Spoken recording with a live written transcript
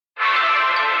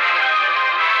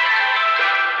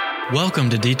Welcome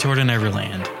to Detour to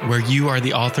Neverland, where you are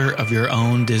the author of your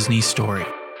own Disney story.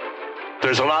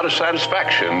 There's a lot of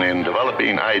satisfaction in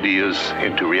developing ideas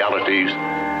into realities.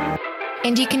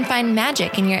 And you can find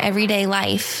magic in your everyday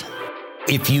life.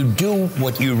 If you do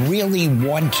what you really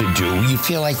want to do, you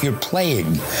feel like you're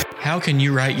playing. How can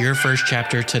you write your first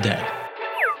chapter today?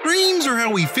 Dreams are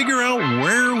how we figure out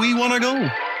where we want to go.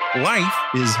 Life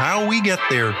is how we get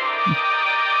there.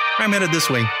 I'm headed this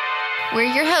way. We're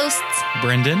your hosts,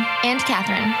 Brendan and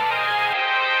Catherine.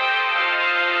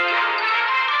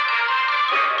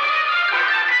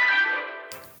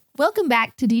 Welcome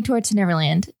back to Detour to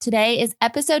Neverland. Today is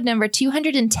episode number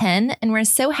 210, and we're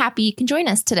so happy you can join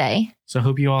us today. So I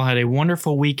hope you all had a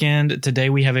wonderful weekend. Today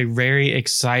we have a very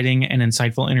exciting and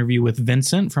insightful interview with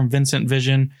Vincent from Vincent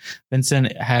Vision.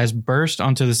 Vincent has burst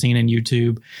onto the scene in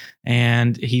YouTube,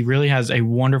 and he really has a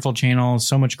wonderful channel,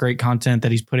 so much great content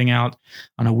that he's putting out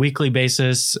on a weekly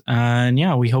basis. And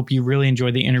yeah, we hope you really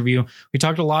enjoyed the interview. We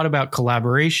talked a lot about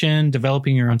collaboration,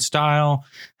 developing your own style,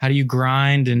 how do you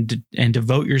grind and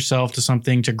devote yourself to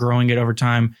something, to growing it over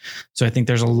time. So I think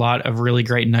there's a lot of really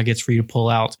great nuggets for you to pull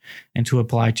out and to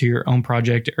apply to your own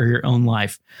project or your own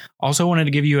life. Also wanted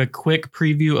to give you a quick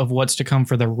preview of what's to come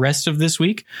for the rest of this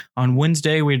week. On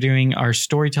Wednesday, we're doing our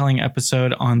storytelling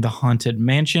episode on the Haunted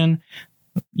Mansion.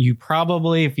 You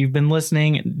probably, if you've been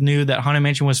listening, knew that Haunted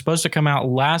Mansion was supposed to come out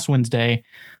last Wednesday.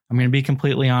 I'm going to be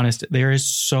completely honest. There is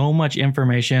so much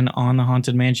information on the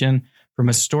Haunted Mansion from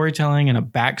a storytelling and a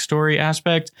backstory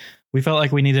aspect. We felt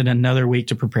like we needed another week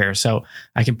to prepare. So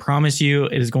I can promise you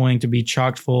it is going to be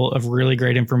chock full of really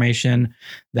great information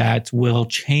that will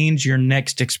change your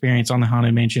next experience on the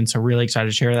Haunted Mansion. So really excited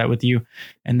to share that with you.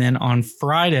 And then on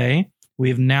Friday,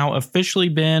 we've now officially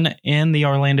been in the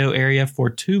Orlando area for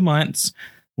 2 months,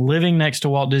 living next to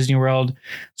Walt Disney World.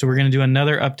 So we're going to do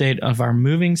another update of our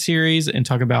moving series and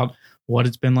talk about what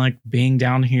it's been like being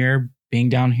down here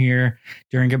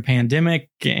during a pandemic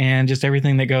and just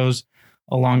everything that goes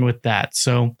along with that.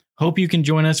 So hope you can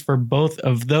join us for both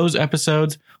of those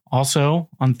episodes. Also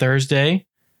on Thursday,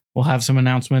 we'll have some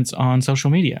announcements on social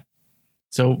media.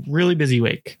 So really busy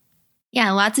week.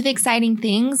 Yeah, lots of exciting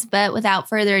things. But without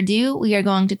further ado, we are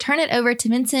going to turn it over to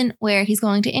Vincent, where he's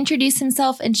going to introduce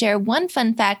himself and share one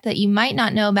fun fact that you might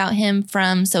not know about him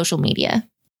from social media.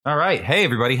 All right. Hey,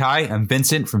 everybody. Hi, I'm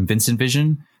Vincent from Vincent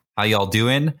Vision. How y'all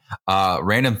doing?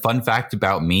 Random fun fact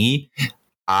about me.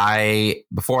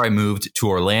 Before I moved to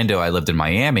Orlando, I lived in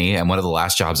Miami. And one of the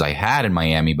last jobs I had in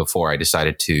Miami before I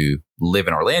decided to live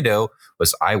in Orlando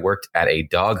was I worked at a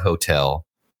dog hotel,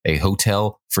 a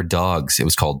hotel for dogs. It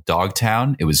was called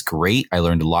Dogtown. It was great. I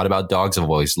learned a lot about dogs. I've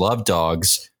always loved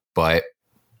dogs, but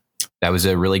that was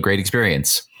a really great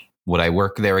experience. Would I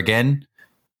work there again?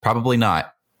 Probably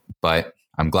not, but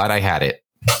I'm glad I had it.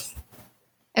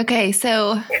 Okay,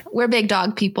 so we're big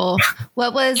dog people.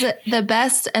 What was the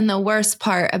best and the worst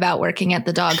part about working at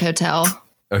the dog hotel?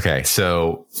 Okay,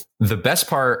 so the best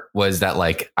part was that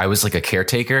I was a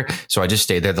caretaker. So I just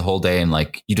stayed there the whole day and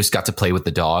you just got to play with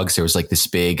the dogs. There was this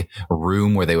big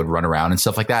room where they would run around and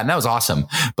stuff like that. And that was awesome.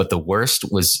 But the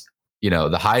worst was,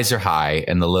 the highs are high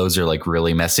and the lows are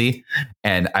really messy.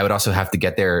 And I would also have to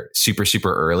get there super,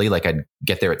 super early. I'd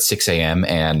get there at 6 a.m.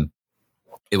 and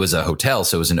it was a hotel,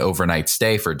 so it was an overnight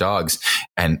stay for dogs.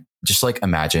 And just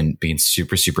imagine being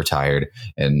super, super tired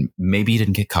and maybe you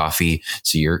didn't get coffee.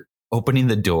 So you're opening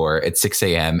the door at 6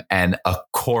 a.m. and a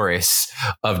chorus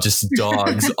of just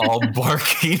dogs all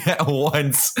barking at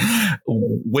once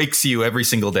wakes you every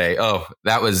single day. Oh,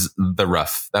 that was that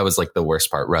was the worst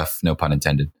part. Rough, no pun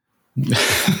intended.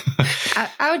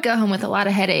 I would go home with a lot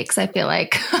of headaches, I feel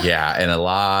like. Yeah, and a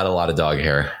lot of dog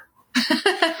hair.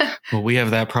 Well, we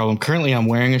have that problem. Currently, I'm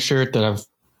wearing a shirt that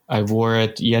I wore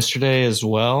it yesterday as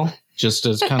well, just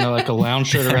as kind of a lounge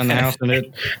shirt around the house,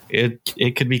 and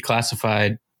it could be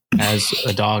classified as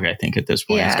a dog. I think at this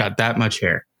point, It's got that much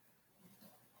hair.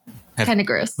 Kind of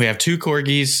gross. We have 2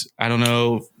 corgis. I don't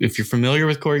know if you're familiar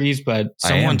with corgis, but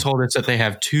someone told us that they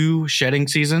have 2 shedding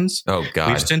seasons. Oh, God.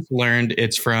 We've since learned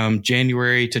it's from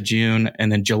January to June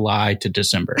and then July to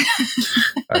December.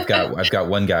 I've got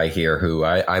one guy here who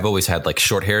I've always had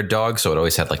short-haired dogs. So it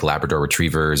always had Labrador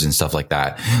retrievers and stuff like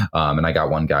that. And I got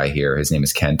one guy here. His name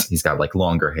is Kent. He's got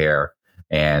longer hair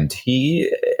and he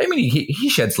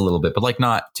sheds a little bit, but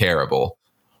not terrible.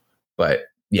 But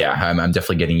yeah, I'm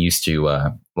definitely getting used to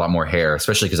a lot more hair,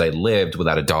 especially because I lived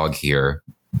without a dog here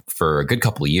for a good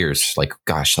couple of years,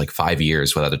 5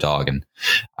 years without a dog. And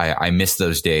I miss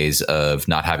those days of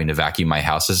not having to vacuum my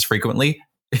house as frequently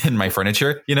and my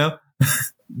furniture,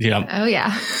 Yeah. Oh,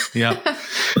 yeah. Yeah.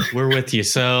 We're with you.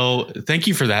 So thank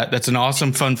you for that. That's an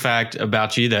awesome fun fact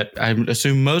about you that I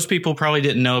assume most people probably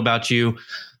didn't know about you.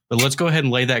 But let's go ahead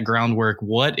and lay that groundwork.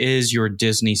 What is your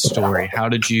Disney story? How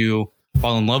did you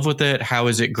fall in love with it? How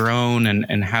has it grown?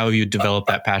 And how have you developed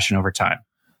that passion over time?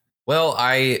 Well,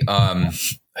 I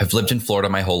have lived in Florida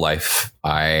my whole life.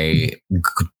 Like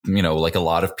a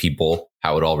lot of people,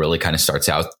 how it all really kind of starts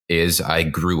out is I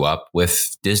grew up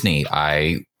with Disney.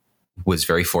 I was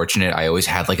very fortunate. I always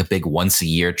had like a big once a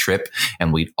year trip,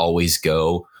 and we'd always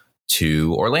go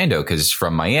to Orlando because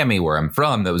from Miami, where I'm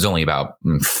from, that was only about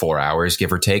 4 hours,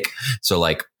 give or take. So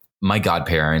like my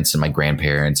godparents and my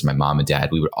grandparents and my mom and dad,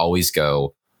 we would always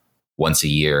go once a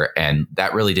year. And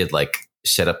that really did like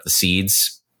set up the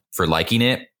seeds for liking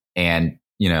it. And,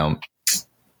 you know,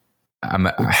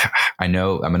 I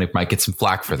know might get some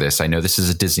flack for this. I know this is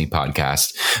a Disney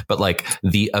podcast, but like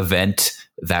the event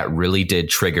that really did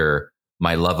trigger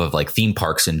my love of like theme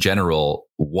parks in general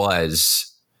was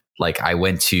like I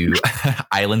went to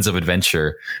Islands of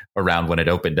Adventure around when it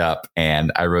opened up,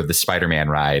 and I rode the Spider-Man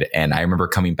ride. And I remember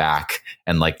coming back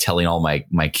and like telling all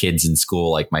my kids in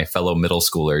school, like my fellow middle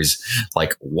schoolers,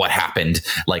 like what happened.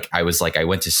 Like I was like, I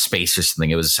went to space or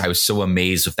something. I was so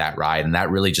amazed with that ride. And that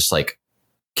really just like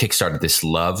kickstarted this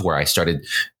love where I started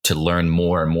to learn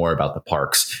more and more about the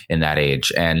parks in that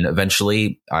age. And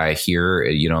eventually here,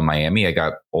 in Miami, I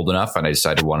got old enough and I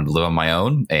decided I wanted to live on my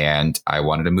own, and I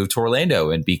wanted to move to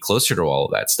Orlando and be closer to all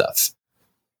of that stuff.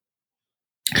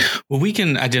 Well, we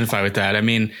can identify with that. I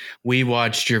mean, we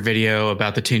watched your video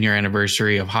about the 10-year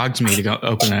anniversary of Hogsmeade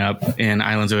opening up in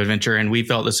Islands of Adventure, and we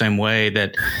felt the same way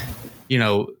that,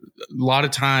 a lot of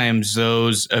times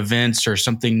those events or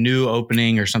something new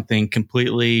opening or something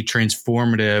completely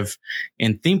transformative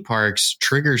in theme parks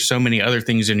triggers so many other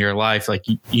things in your life. Like,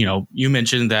 you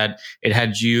mentioned that it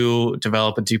had you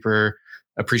develop a deeper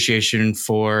appreciation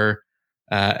for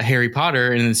Harry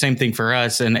Potter, and the same thing for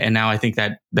us. And now I think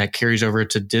that carries over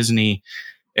to Disney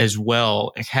as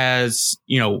well. It has,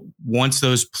 once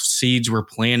those seeds were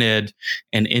planted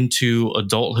and into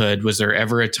adulthood, was there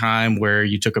ever a time where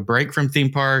you took a break from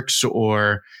theme parks,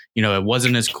 or, it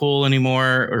wasn't as cool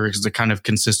anymore, or is it kind of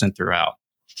consistent throughout?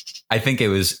 I think it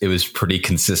was pretty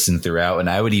consistent throughout. And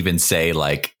I would even say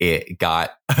like it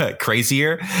got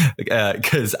crazier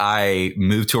because I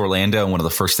moved to Orlando, and one of the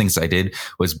first things I did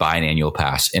was buy an annual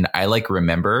pass. And I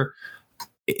remember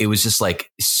it was just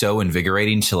like so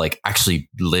invigorating to like actually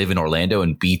live in Orlando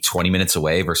and be 20 minutes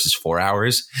away versus 4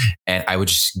 hours. And I would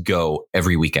just go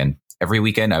every weekend. Every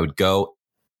weekend I would go,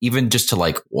 even just to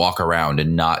like walk around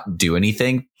and not do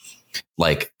anything.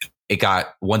 Like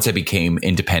once I became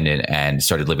independent and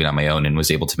started living on my own and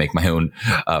was able to make my own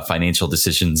financial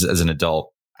decisions as an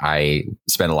adult, I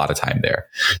spent a lot of time there.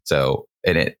 So,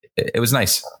 and it was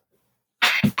nice.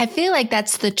 I feel like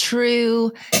that's the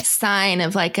true sign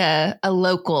of like a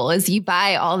local, is you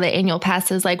buy all the annual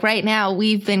passes. Like right now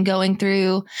we've been going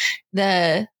through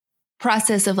the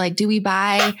process of like, do we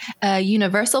buy a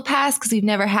Universal pass? Because we've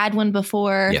never had one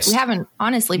before. Yes. We haven't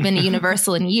honestly been to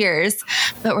Universal in years,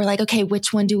 but we're like, okay,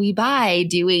 which one do we buy?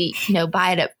 Do we,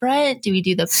 buy it up front? Do we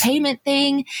do the payment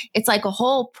thing? It's like a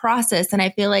whole process. And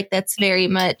I feel like that's very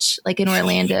much like an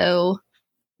Orlando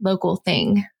local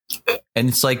thing. And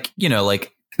it's like,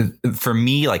 like for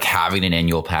me, like having an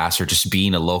annual pass or just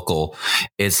being a local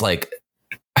is like,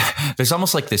 there's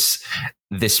almost like this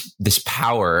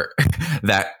power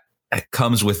that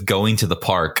comes with going to the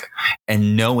park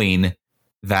and knowing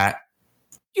that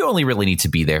you only really need to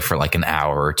be there for like an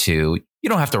hour or two. You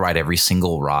don't have to ride every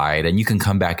single ride, and you can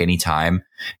come back anytime.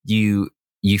 You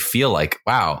feel like,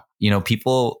 wow,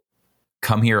 people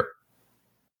come here,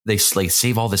 they like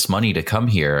save all this money to come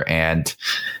here, and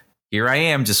here I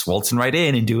am just waltzing right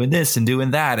in and doing this and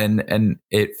doing that. And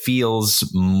it feels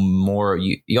more,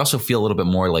 you also feel a little bit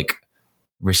more like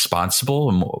responsible,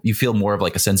 and you feel more of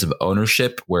like a sense of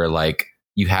ownership where like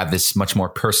you have this much more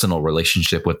personal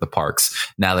relationship with the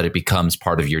parks now that it becomes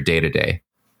part of your day to day.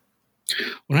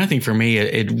 Well, I think for me,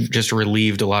 it just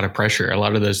relieved a lot of pressure. A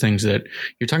lot of those things that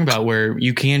you're talking about where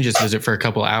you can just visit for a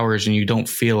couple hours and you don't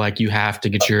feel like you have to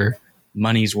get your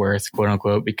money's worth, quote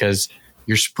unquote, because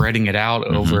you're spreading it out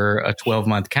over a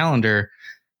 12-month calendar.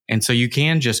 And so you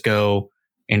can just go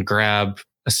and grab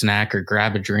a snack or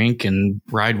grab a drink and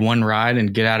ride one ride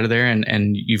and get out of there.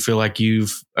 And you feel like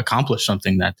you've accomplished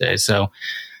something that day. So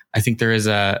I think there is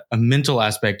a mental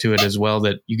aspect to it as well,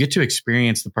 that you get to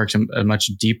experience the parks in a much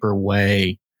deeper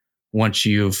way once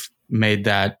you've made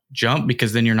that jump,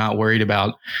 because then you're not worried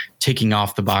about ticking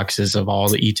off the boxes of all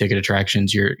the e-ticket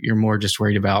attractions. You're more just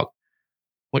worried about,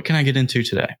 what can I get into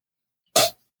today?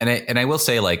 And I will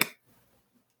say, like,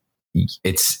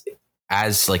 it's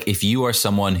as like, if you are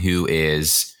someone who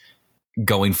is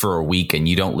going for a week and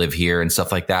you don't live here and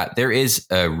stuff like that, there is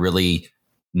a really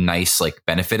nice like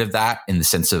benefit of that, in the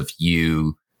sense of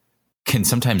you can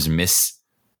sometimes miss,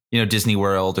 Disney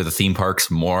World or the theme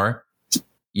parks more.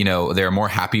 There are more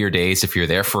happier days if you're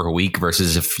there for a week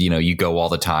versus if, you go all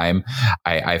the time.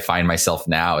 I find myself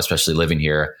now, especially living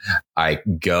here, I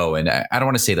go, and I don't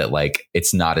want to say that like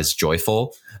it's not as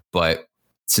joyful, but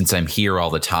since I'm here all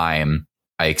the time,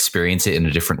 I experience it in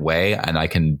a different way. And I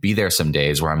can be there some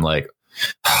days where I'm like,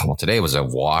 oh, well, today was a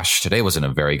wash. Today wasn't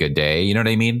a very good day. You know what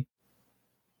I mean?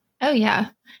 Oh, yeah.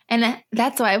 And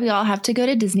that's why we all have to go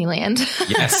to Disneyland.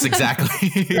 Yes, exactly.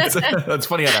 That's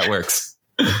funny how that works.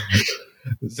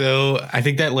 So I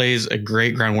think that lays a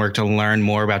great groundwork to learn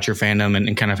more about your fandom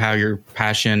and kind of how your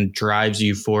passion drives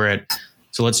you for it.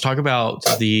 So let's talk about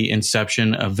the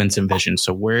inception of Vincent Vision.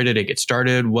 So where did it get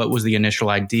started? What was the initial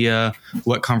idea?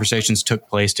 What conversations took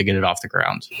place to get it off the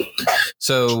ground?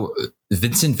 So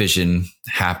Vincent Vision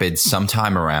happened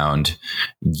sometime around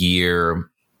year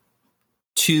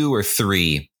 2 or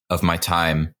 3 of my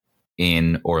time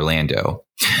in Orlando.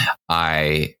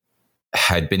 I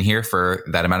had been here for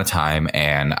that amount of time,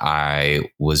 and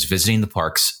I was visiting the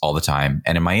parks all the time.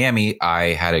 And in Miami,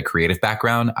 I had a creative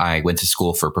background. I went to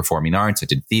school for performing arts. I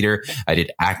did theater. I did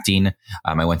acting.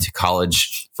 I went to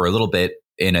college for a little bit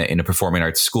in a performing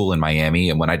arts school in Miami.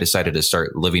 And when I decided to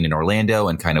start living in Orlando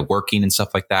and kind of working and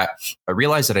stuff like that, I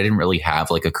realized that I didn't really have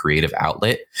like a creative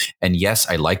outlet. And yes,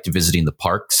 I liked visiting the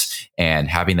parks and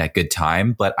having that good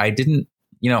time, but I didn't,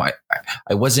 I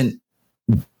wasn't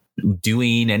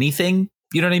doing anything.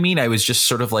 You know what I mean? I was just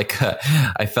sort of like,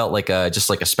 I felt like just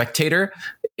like a spectator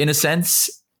in a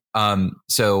sense.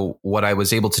 So what I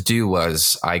was able to do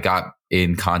was I got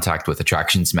in contact with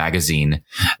Attractions Magazine,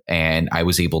 and I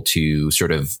was able to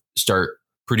sort of start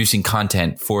producing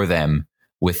content for them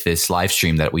with this live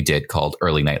stream that we did called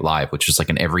Early Night Live, which was like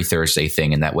an every Thursday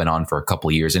thing. And that went on for a couple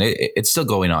of years, and it's still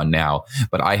going on now,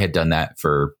 but I had done that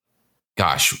for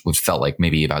which felt like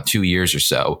maybe about 2 years or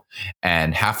so.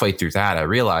 And halfway through that, I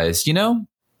realized,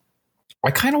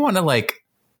 I kind of want to like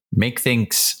make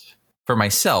things for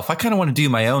myself. I kind of want to do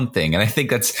my own thing. And I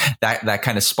think that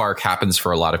kind of spark happens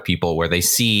for a lot of people, where they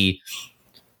see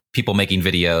people making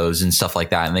videos and stuff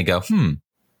like that, and they go,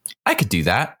 I could do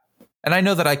that. And I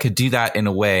know that I could do that in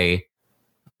a way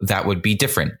that would be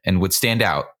different and would stand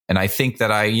out. And I think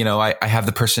that I have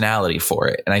the personality for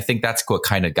it. And I think that's what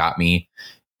kind of got me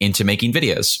into making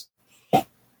videos.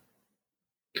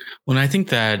 Well, I think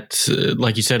that,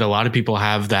 like you said, a lot of people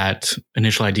have that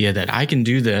initial idea that I can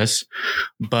do this,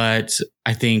 but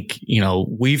I think,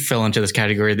 we fell into this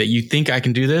category that you think I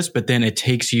can do this, but then it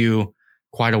takes you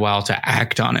quite a while to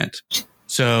act on it.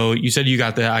 So you said you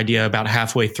got the idea about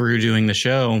halfway through doing the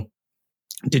show.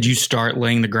 Did you start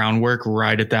laying the groundwork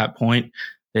right at that point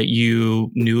that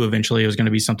you knew eventually it was going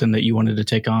to be something that you wanted to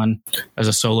take on as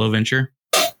a solo venture?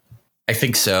 I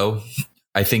think so.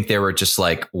 I think there were just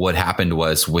like, what happened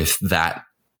was with that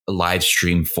live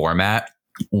stream format,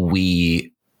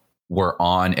 we were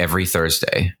on every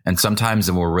Thursday, and sometimes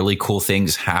there were really cool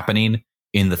things happening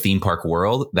in the theme park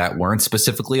world that weren't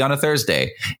specifically on a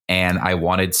Thursday. And I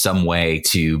wanted some way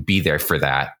to be there for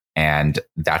that. And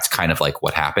that's kind of like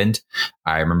what happened.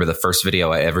 I remember the first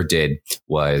video I ever did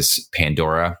was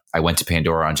Pandora. I went to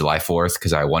Pandora on July 4th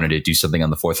because I wanted to do something on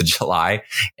the 4th of July.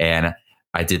 And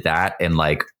I did that, and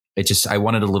like, I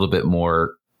wanted a little bit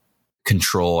more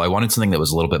control. I wanted something that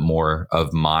was a little bit more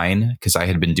of mine, because I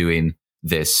had been doing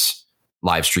this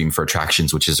live stream for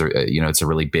Attractions, which is, it's a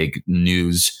really big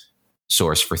news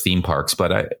source for theme parks.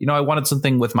 But I wanted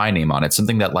something with my name on it,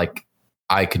 something that like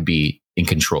I could be in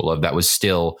control of, that was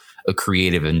still a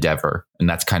creative endeavor. And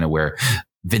that's kind of where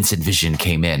Vincent Vision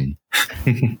came in.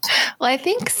 Well, I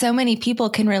think so many people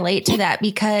can relate to that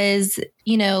because,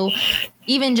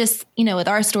 even just, with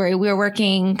our story, we were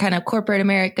working kind of corporate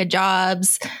America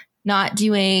jobs, not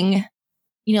doing,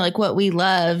 like what we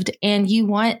loved. And you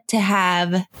want to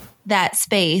have that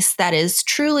space that is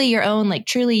truly your own, like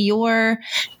truly your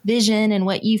vision and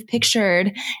what you've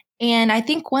pictured. And I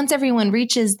think once everyone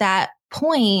reaches that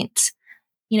point,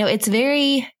 it's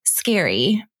very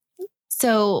scary.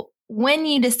 So when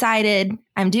you decided,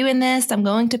 I'm doing this, I'm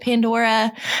going to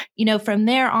Pandora, from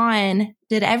there on,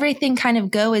 did everything kind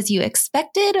of go as you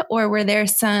expected, or were there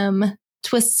some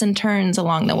twists and turns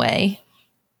along the way?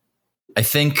 I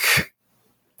think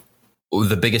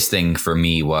the biggest thing for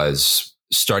me was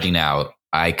starting out.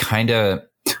 I kind of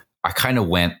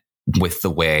went with the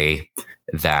way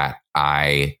that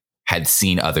I had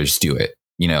seen others do it.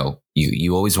 you know,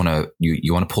 you always want to,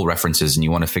 you want to pull references and you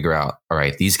want to figure out, all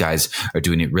right, these guys are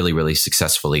doing it really, really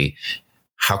successfully.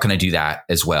 How can I do that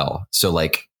as well? So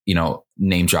like, you know,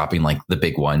 name dropping like the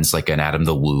big ones, like an Adam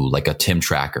the Woo, like a Tim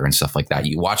Tracker and stuff like that.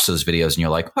 You watch those videos and you're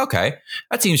like, okay,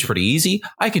 that seems pretty easy.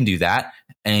 I can do that.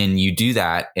 And you do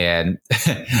that. And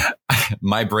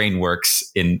my brain works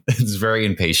it's very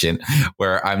impatient,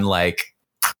 where I'm like,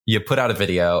 you put out a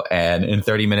video and in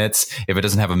 30 minutes, if it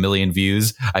doesn't have 1 million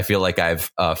views, I feel like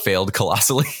I've failed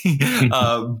colossally.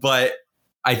 But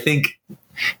I think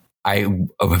I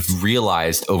have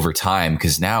realized over time,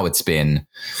 because now it's been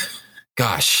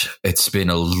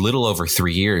a little over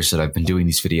 3 years that I've been doing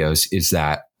these videos, is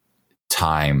that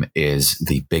time is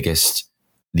the biggest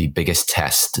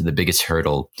test, the biggest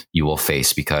hurdle you will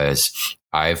face, because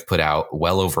I've put out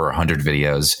well over 100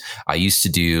 videos. I used to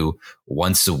do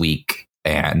once a week.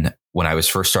 And when I was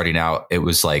first starting out, it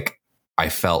was like, I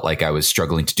felt like I was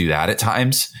struggling to do that at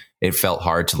times. It felt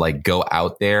hard to like go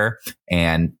out there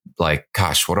and like,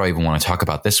 gosh, what do I even want to talk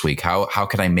about this week? How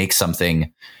can I make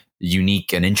something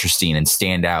unique and interesting and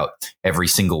stand out every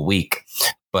single week?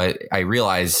 But I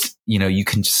realized, you know,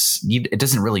 it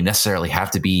doesn't really necessarily have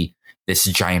to be this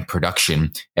giant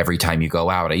production every time you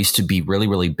go out. I used to be really,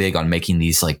 really big on making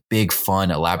these like big, fun,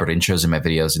 elaborate intros in my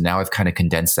videos. And now I've kind of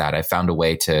condensed that. I found a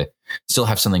way to still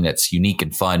have something that's unique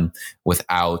and fun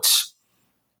without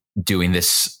doing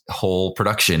this whole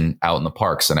production out in the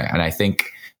parks. And I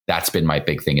think that's been my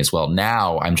big thing as well.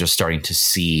 Now I'm just starting to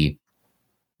see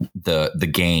the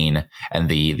gain and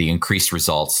the increased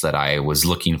results that I was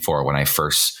looking for when I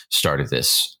first started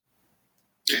this.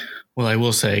 Well, I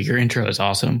will say your intro is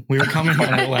awesome. We were commenting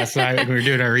on it last night when we were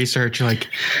doing our research. Like,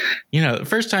 you know, the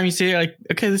first time you see it, like,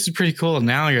 okay, this is pretty cool.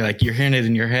 Now you're like, you're hearing it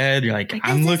in your head. You're like,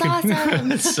 I'm looking.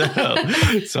 Awesome.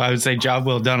 so I would say job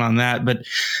well done on that. But,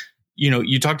 you know,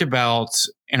 you talked about,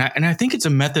 and I think it's a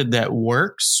method that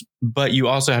works, but you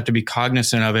also have to be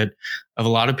cognizant of it, of a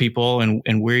lot of people.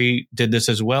 And we did this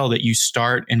as well, that you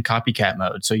start in copycat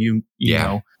mode. So you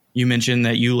know, you mentioned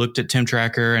that you looked at Tim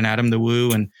Tracker and Adam the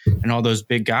Woo and all those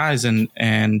big guys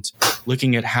and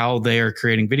looking at how they are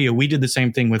creating video. We did the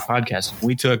same thing with podcasting.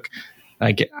 We took,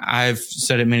 like I've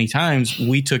said it many times,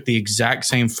 we took the exact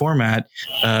same format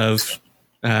of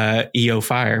EO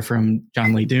Fire from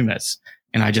John Lee Dumas.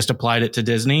 And I just applied it to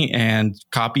Disney and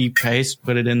copy, paste,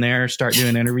 put it in there, start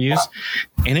doing interviews.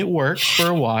 And it worked for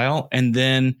a while. And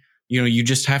then, you know, you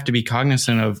just have to be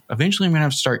cognizant of eventually I'm going to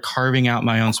have to start carving out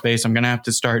my own space. I'm going to have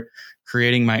to start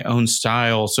creating my own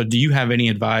style. So do you have any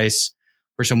advice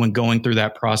for someone going through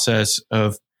that process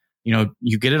of, you know,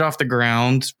 you get it off the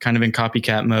ground kind of in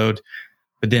copycat mode,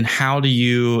 but then how do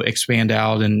you expand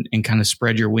out and kind of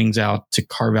spread your wings out to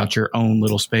carve out your own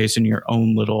little space and your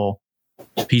own little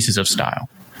pieces of style?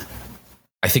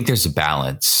 I think there's a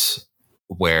balance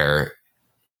where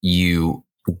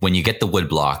when you get the wood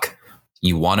block,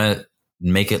 you want to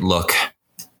make it look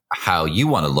how you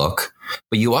want to look,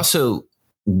 but you also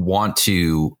want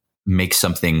to make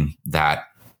something that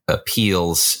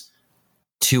appeals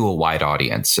to a wide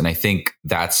audience. And I think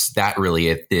that's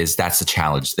the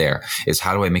challenge there, is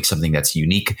how do I make something that's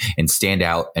unique and stand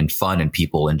out and fun and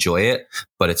people enjoy it,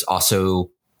 but it's also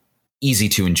easy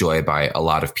to enjoy by a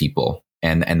lot of people.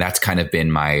 And that's kind of been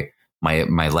my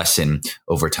lesson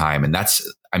over time. And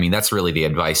that's really the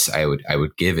advice I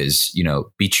would give is, you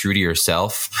know, be true to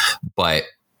yourself, but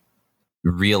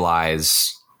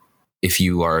realize if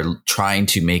you are trying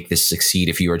to make this succeed,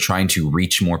 if you are trying to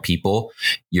reach more people,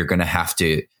 you're going to have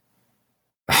to,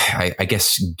 I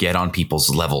guess, get on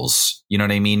people's levels. You know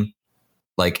what I mean?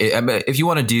 Like if you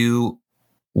want to do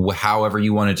however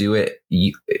you want to do it,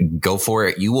 go for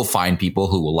it. You will find people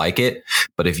who will like it.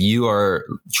 But if you are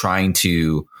trying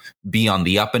to be on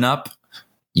the up and up,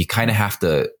 you kind of have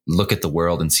to look at the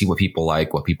world and see what people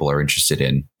like, what people are interested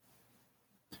in.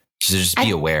 So just be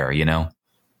aware, you know?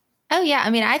 Oh, yeah. I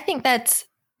mean, I think that's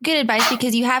good advice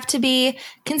because you have to be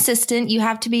consistent. You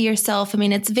have to be yourself. I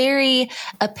mean, it's very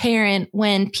apparent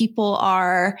when people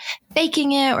are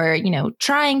faking it or, you know,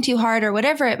 trying too hard or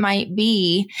whatever it might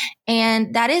be.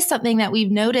 And that is something that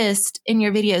we've noticed in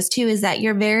your videos too, is that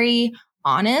you're very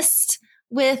honest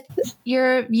with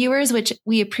your viewers, which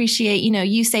we appreciate. You know,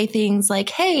 you say things like,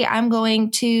 hey, I'm going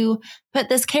to put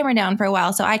this camera down for a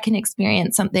while so I can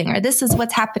experience something, or this is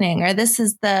what's happening, or this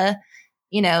is the,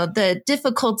 you know, the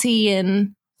difficulty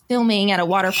in filming at a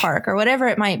water park or whatever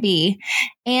it might be.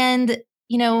 And,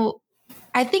 you know,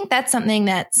 I think that's something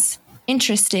that's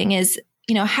interesting is,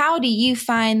 you know, how do you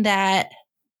find that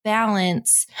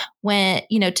balance when,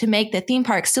 you know, to make the theme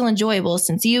park still enjoyable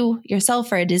since you yourself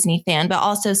are a Disney fan, but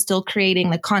also still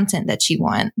creating the content that you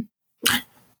want?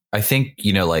 I think,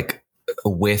 you know, like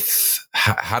with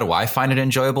how do I find it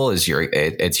enjoyable is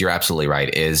you're absolutely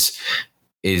right, is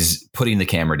putting the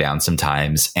camera down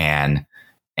sometimes and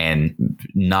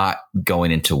not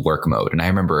going into work mode. And I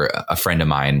remember a friend of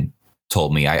mine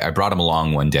told me, I brought him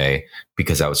along one day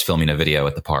because I was filming a video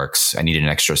at the parks. I needed an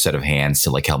extra set of hands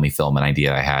to like help me film an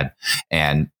idea I had.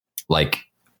 And like,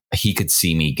 he could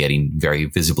see me getting very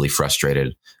visibly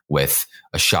frustrated with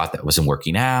a shot that wasn't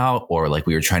working out, or like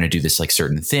we were trying to do this like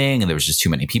certain thing and there was just too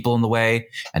many people in the way.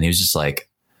 And he was just like,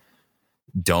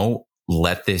 don't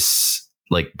let this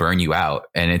like burn you out.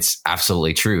 And it's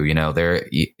absolutely true. You know,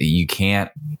 you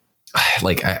can't,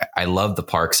 like, I love the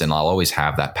parks and I'll always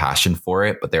have that passion for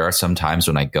it. But there are some times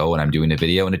when I go and I'm doing a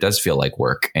video and it does feel like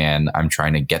work and I'm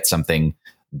trying to get something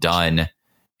done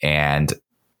and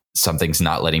something's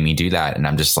not letting me do that. And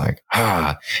I'm just like,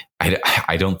 I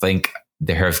don't think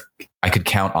I could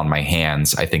count on my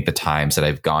hands, I think, the times that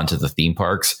I've gone to the theme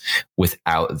parks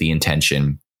without the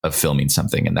intention of filming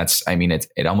something. And that's, I mean,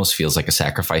 it almost feels like a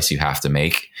sacrifice you have to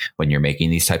make when you're making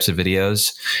these types of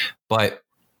videos. But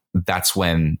that's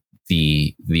when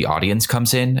the audience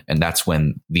comes in, and that's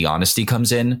when the honesty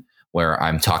comes in, where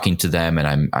I'm talking to them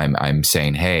and I'm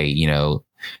saying, hey, you know,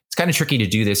 it's kind of tricky to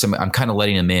do this. I'm kind of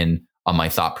letting them in on my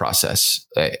thought process.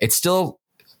 It's still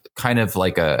kind of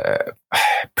like a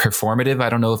performative. I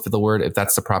don't know if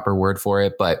that's the proper word for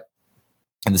it, but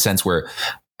in the sense where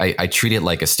I treat it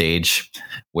like a stage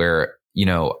where, you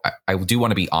know, I do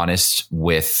want to be honest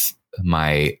with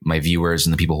my viewers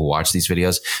and the people who watch these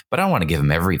videos, but I don't want to give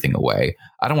them everything away.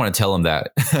 I don't want to tell them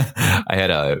that I had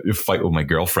a fight with my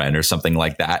girlfriend or something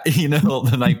like that, you know,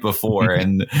 the night before,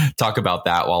 and talk about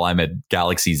that while I'm at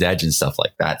Galaxy's Edge and stuff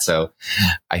like that. So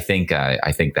I think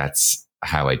that's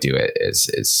how I do it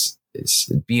is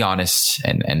be honest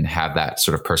and have that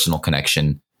sort of personal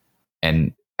connection.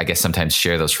 And I guess sometimes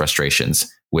share those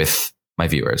frustrations with my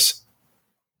viewers.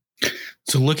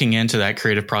 So looking into that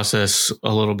creative process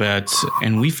a little bit,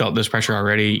 and we felt this pressure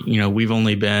already. You know, we've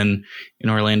only been in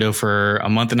Orlando for a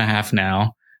month and a half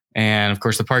now. And of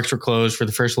course, the parks were closed for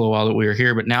the first little while that we were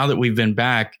here. But now that we've been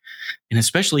back, and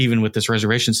especially even with this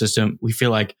reservation system, we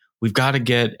feel like we've got to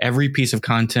get every piece of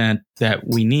content that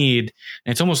we need.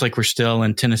 And it's almost like we're still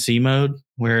in Tennessee mode,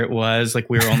 where it was like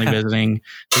we were only visiting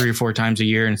 3 or 4 times a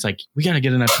year. And it's like, we got to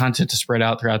get enough content to spread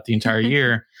out throughout the entire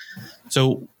year.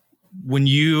 So when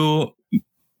you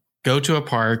go to a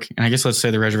park, and I guess let's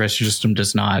say the reservation system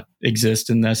does not exist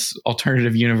in this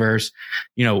alternative universe,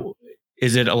 you know,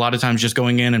 is it a lot of times just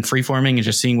going in and freeforming and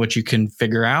just seeing what you can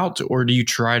figure out? Or do you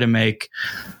try to make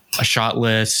a shot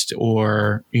list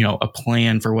or, you know, a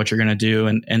plan for what you're going to do?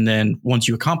 And then once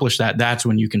you accomplish that, that's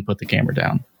when you can put the camera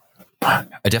down. I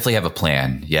definitely have a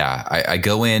plan. Yeah. I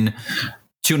go in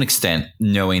to an extent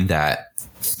knowing that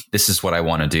this is what I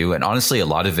want to do. And honestly, a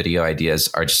lot of video ideas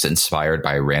are just inspired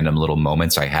by random little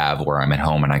moments I have where I'm at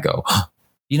home and I go, oh,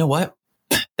 you know what?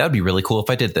 That would be really cool if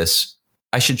I did this.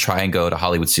 I should try and go to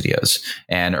Hollywood Studios.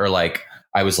 Or like,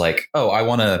 I was like, oh, I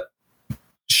want to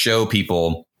show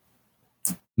people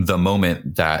the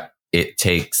moment that it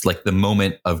takes, like the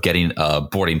moment of getting a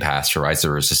boarding pass for Rise of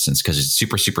the Resistance, because it's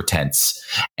super, super tense.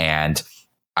 And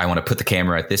I want to put the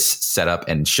camera at this setup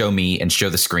and show me and show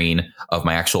the screen of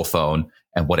my actual phone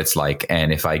and what it's like.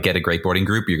 And if I get a great boarding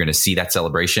group, you're going to see that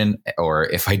celebration. Or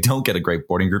if I don't get a great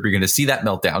boarding group, you're going to see that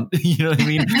meltdown. You know what I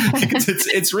mean?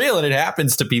 It's real, and it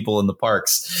happens to people in the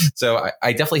parks. So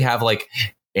I definitely have like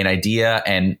an idea.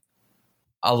 And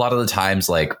a lot of the times,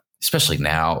 like, especially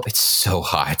now, it's so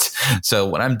hot. So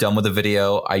when I'm done with a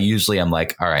video, I'm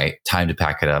like, all right, time to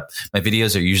pack it up. My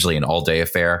videos are usually an all day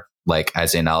affair. Like,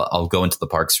 as in I'll go into the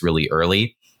parks really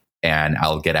early and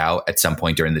I'll get out at some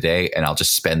point during the day and I'll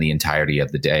just spend the entirety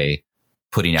of the day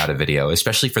putting out a video,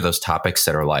 especially for those topics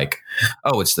that are like,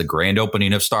 oh, it's the grand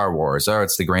opening of Star Wars, or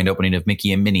it's the grand opening of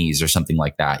Mickey and Minnie's or something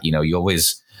like that. You know,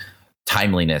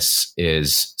 timeliness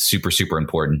is super, super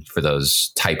important for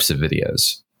those types of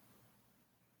videos.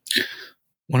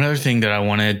 One other thing that I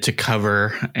wanted to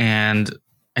cover, and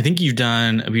I think you've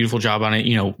done a beautiful job on it,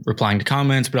 you know, replying to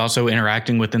comments, but also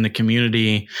interacting within the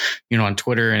community, you know, on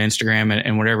Twitter and Instagram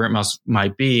and whatever it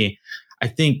might be. I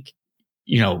think,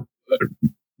 you know,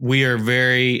 we are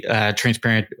very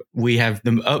transparent. We have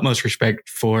the utmost respect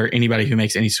for anybody who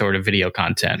makes any sort of video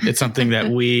content. It's something that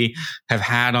we have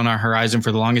had on our horizon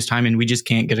for the longest time, and we just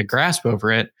can't get a grasp over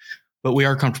it. But we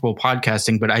are comfortable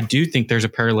podcasting. But I do think there's a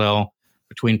parallel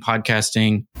between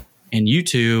podcasting and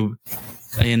YouTube,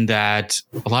 in that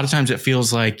a lot of times it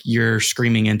feels like you're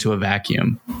screaming into a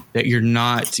vacuum, that you're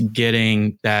not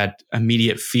getting that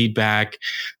immediate feedback,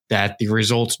 that the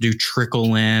results do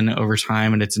trickle in over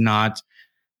time. And it's not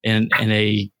in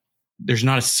a there's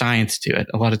not a science to it.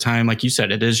 A lot of time, like you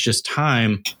said, it is just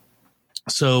time.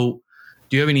 So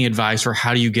do you have any advice for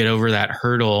how do you get over that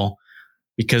hurdle?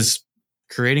 Because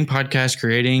creating podcasts,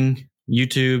 creating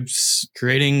YouTubes,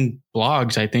 creating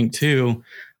blogs, I think too,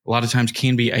 a lot of times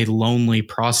can be a lonely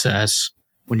process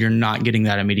when you're not getting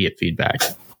that immediate feedback.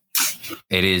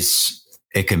 It is.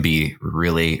 It can be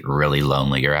really, really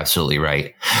lonely. You're absolutely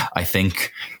right. I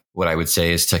think what I would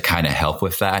say is to kind of help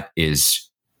with that is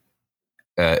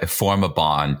form a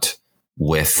bond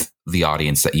with the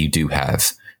audience that you do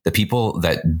have. The people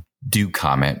that do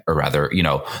comment, or rather,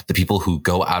 the people who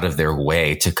go out of their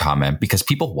way to comment, because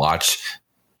people watch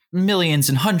millions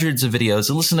and hundreds of videos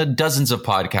and listen to dozens of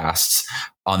podcasts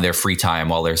on their free time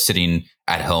while they're sitting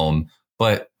at home.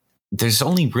 But there's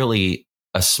only really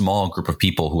a small group of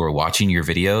people who are watching your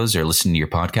videos or listening to your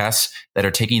podcasts that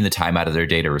are taking the time out of their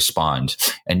day to respond.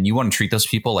 And you want to treat those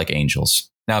people like angels.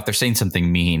 Now, if they're saying something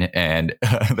mean and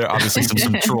they're obviously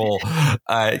some troll,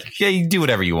 you do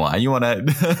whatever you want. You want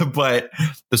to, but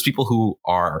those people who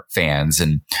are fans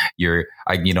and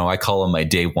I call them my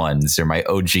day ones or my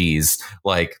OGs,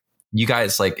 like you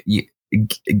guys, like you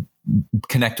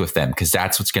connect with them, because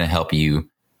that's what's going to help you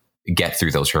get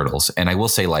through those hurdles. And I will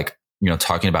say, like,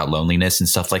 talking about loneliness and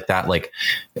stuff like that, like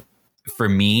for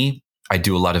me, I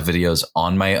do a lot of videos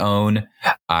on my own.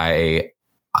 I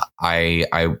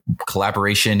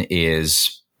collaboration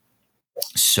is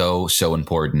so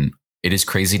important. It is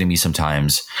crazy to me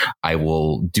sometimes. I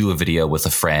will do a video with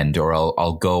a friend, or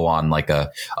I'll go on like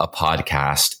a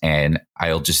podcast, and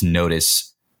I'll just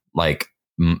notice like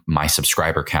my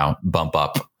subscriber count bump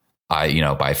up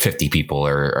by 50 people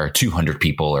or 200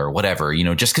 people or whatever,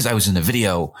 just because I was in a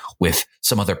video with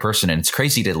some other person. And it's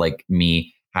crazy to like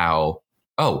me how,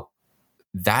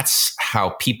 that's how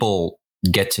people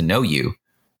get to know you.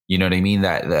 You know what I mean?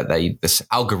 That this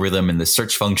algorithm and the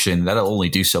search function, that'll only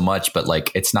do so much. But like,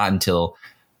 it's not until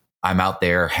I'm out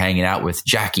there hanging out with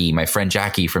Jackie, my friend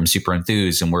Jackie from Super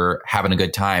Enthused, and we're having a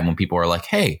good time when people are like,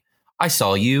 hey, I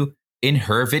saw you in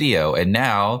her video and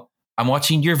now I'm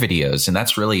watching your videos. And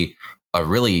that's really a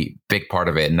really big part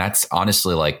of it. And that's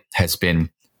honestly like has been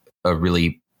a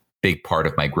really big part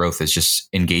of my growth, is just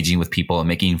engaging with people and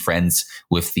making friends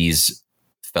with these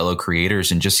fellow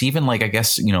creators. And just even like, I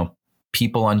guess,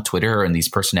 people on Twitter and these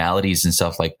personalities and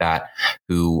stuff like that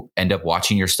who end up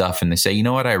watching your stuff and they say, you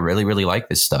know what, I really, really like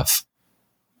this stuff.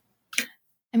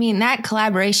 I mean, that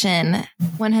collaboration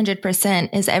 100%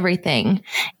 is everything.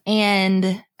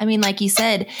 And I mean, like you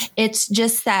said, it's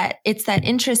just that it's that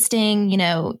interesting,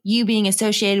 you being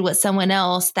associated with someone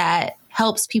else that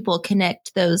helps people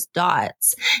connect those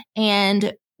dots.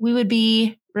 And we would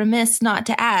be remiss not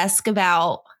to ask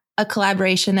about a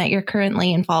collaboration that you're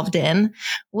currently involved in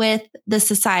with the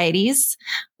Societies,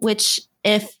 which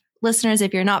if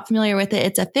you're not familiar with it,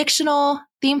 it's a fictional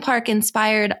theme park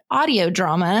inspired audio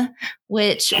drama,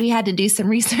 which we had to do some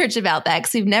research about that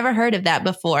because we've never heard of that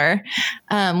before,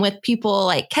 with people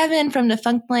like Kevin from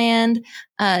Defunctland,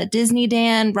 Disney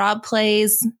Dan, Rob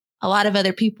Plays, a lot of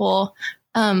other people.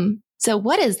 So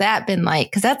what has that been like?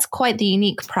 Because that's quite the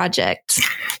unique project.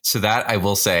 So that I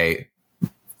will say,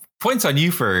 points on you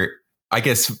for, I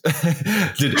guess,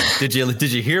 did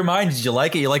you hear mine? Did you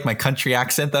like it? You like my country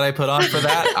accent that I put on for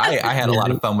that? I had a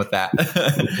lot of fun with that.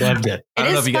 Loved it. I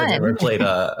don't know if you guys ever played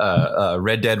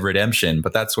Red Dead Redemption,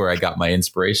 but that's where I got my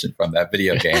inspiration from, that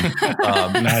video game.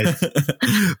 Nice.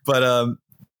 But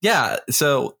yeah,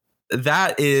 so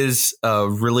that is a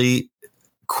really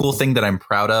cool thing that I'm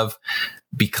proud of,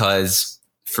 because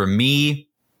for me,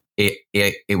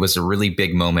 it was a really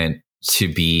big moment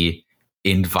to be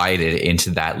invited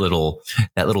into that little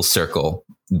circle.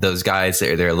 Those guys,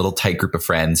 they're a little tight group of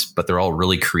friends, but they're all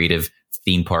really creative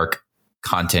theme park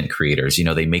content creators.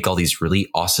 They make all these really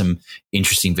awesome,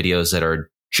 interesting videos that are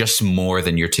just more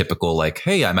than your typical, like,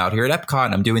 hey, I'm out here at Epcot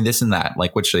and I'm doing this and that,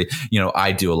 like, which,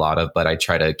 I do a lot of, but I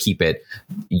try to keep it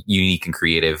unique and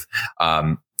creative.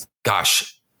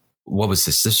 Gosh, what was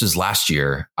this? This was last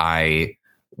year. I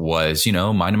was,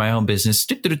 minding my own business,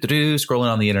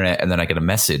 scrolling on the internet. And then I get a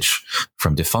message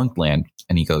from Defunctland,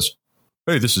 and he goes,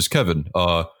 hey, this is Kevin.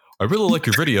 I really like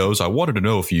your videos. I wanted to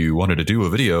know if you wanted to do a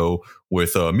video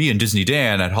with me and Disney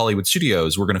Dan at Hollywood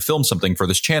Studios. We're going to film something for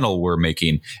this channel we're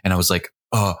making. And I was like,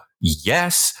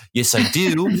 yes, I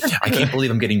do. I can't believe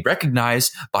I'm getting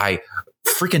recognized by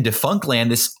freaking Defunctland,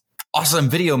 this awesome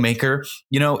video maker.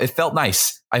 It felt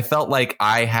nice. I felt like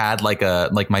I had like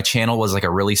my channel was like a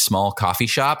really small coffee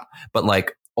shop, but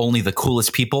like only the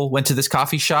coolest people went to this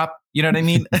coffee shop. You know what I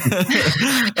mean?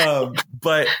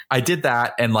 But I did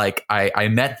that, and like I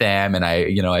met them, and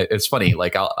it's funny.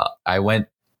 Like I went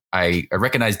I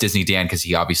recognize Disney Dan because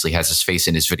he obviously has his face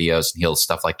in his videos and he'll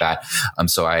stuff like that.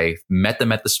 So I met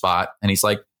them at the spot and he's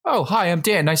like, oh, hi, I'm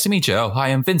Dan. Nice to meet you. Oh, hi,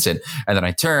 I'm Vincent. And then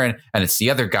I turn and it's the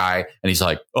other guy and he's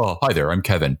like, oh, hi there, I'm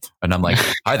Kevin. And I'm like,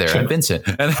 hi there, I'm Vincent.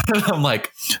 And I'm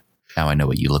like, now I know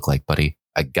what you look like, buddy.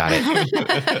 I got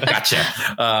it.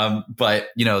 Gotcha. But,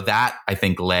 that I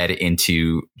think led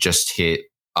into just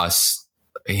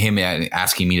him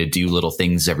asking me to do little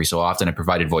things every so often. I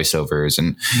provided voiceovers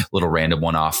and little random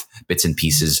one-off bits and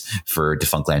pieces for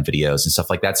Defunctland videos and stuff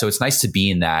like that. So it's nice to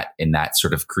be in that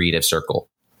sort of creative circle.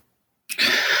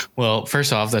 Well,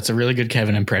 first off, that's a really good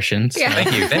Kevin impression. So. Yeah.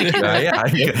 Thank you. Yeah,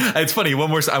 it's funny. One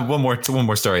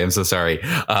more story. I'm so sorry.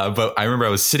 But I remember I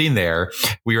was sitting there.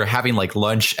 We were having like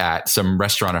lunch at some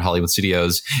restaurant at Hollywood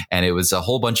Studios, and it was a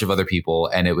whole bunch of other people.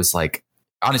 And it was like,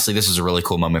 honestly, this was a really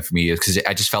cool moment for me because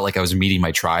I just felt like I was meeting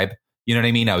my tribe. You know what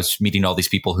I mean? I was meeting all these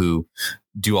people who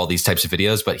do all these types of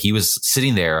videos, but he was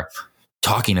sitting there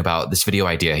talking about this video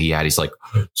idea he had. He's like,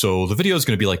 so the video is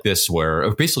going to be like this, where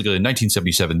basically in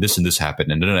 1977, this and this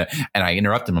happened. And I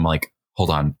interrupt him. I'm like, hold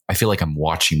on. I feel like I'm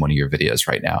watching one of your videos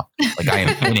right now. Like I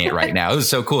am in it right now. It was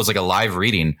so cool. It's like a live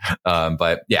reading.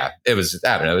 But yeah, it was,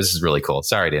 I don't know. This is really cool.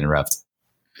 Sorry to interrupt.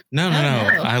 No.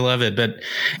 I love it. But,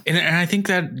 and I think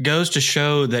that goes to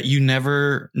show that you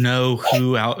never know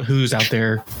who's out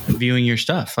there viewing your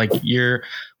stuff. Like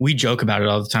we joke about it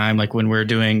all the time. Like when we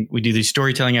do these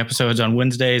storytelling episodes on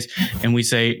Wednesdays and we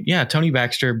say, yeah, Tony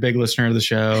Baxter, big listener of the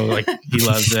show. Like he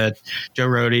loves it. Joe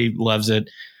Rohde loves it,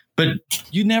 but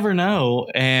you never know.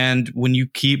 And when you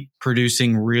keep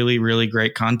producing really, really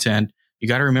great content, you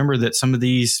got to remember that some of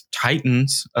these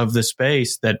titans of the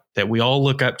space that we all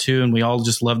look up to and we all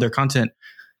just love their content,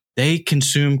 they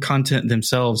consume content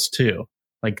themselves too.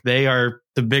 Like they are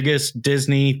the biggest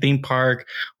Disney theme park,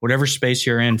 whatever space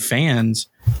you're in, fans.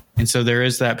 And so there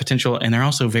is that potential. And they're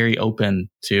also very open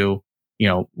to,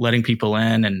 letting people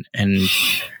in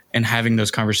and having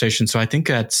those conversations. So I think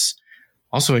that's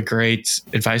also a great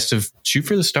advice to shoot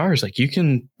for the stars. Like you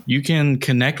can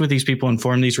connect with these people and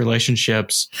form these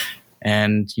relationships,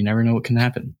 and you never know what can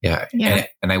happen. Yeah.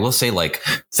 And I will say, like,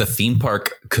 the theme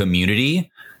park community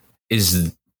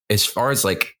is, as far as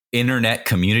like internet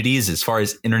communities, as far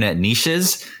as internet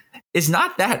niches, is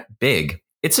not that big.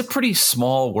 It's a pretty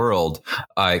small world.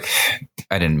 I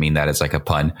didn't mean that as like a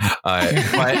pun.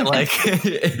 But like,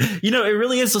 it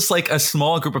really is just like a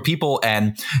small group of people,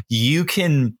 and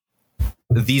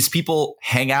these people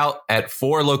hang out at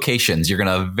 4 locations. You're going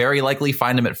to very likely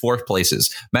find them at 4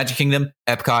 places: Magic Kingdom,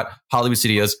 Epcot, Hollywood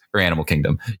Studios, or Animal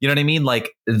Kingdom. You know what I mean?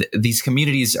 Like these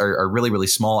communities are really, really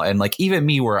small. And like even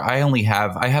me, where I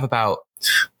have about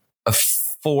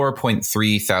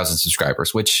 4.3 thousand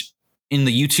subscribers, which in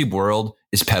the YouTube world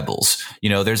is pebbles.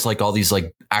 There's like all these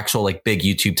like actual like big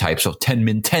YouTube types of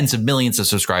tens of millions of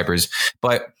subscribers.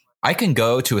 But I can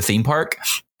go to a theme park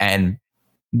and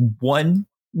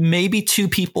maybe 2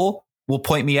 people will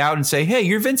point me out and say, hey,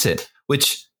 you're Vincent,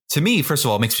 which to me, first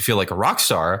of all, makes me feel like a rock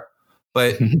star.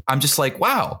 But I'm just like,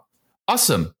 wow,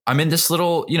 awesome. I'm in this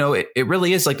little, it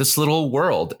really is like this little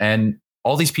world. And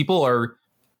all these people are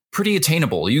pretty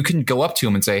attainable. You can go up to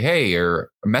them and say, hey, or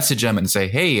message them and say,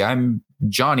 hey, I'm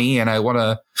Johnny and I want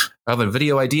to have a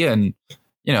video idea. And,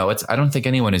 I don't think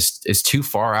anyone is too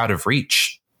far out of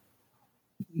reach.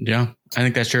 Yeah, I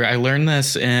think that's true. I learned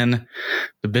this in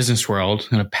the business world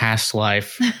in a past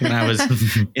life when I was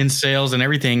in sales and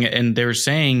everything. And they were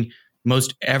saying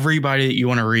most everybody that you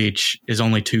want to reach is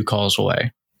only 2 calls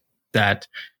away. That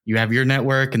you have your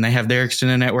network and they have their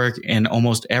extended network, and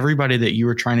almost everybody that you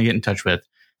were trying to get in touch with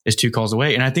is 2 calls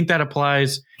away. And I think that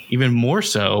applies even more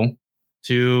so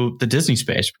to the Disney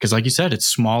space, because like you said, it's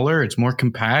smaller, it's more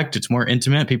compact, it's more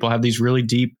intimate. People have these really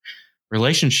deep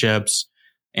relationships,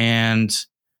 and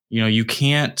you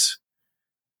can't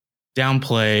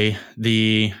downplay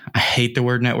I hate the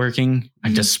word networking.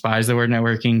 I despise the word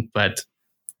networking, but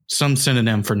some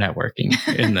synonym for networking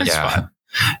in this spot.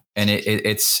 And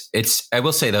it's I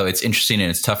will say though, it's interesting and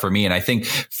it's tough for me. And I think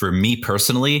for me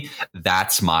personally,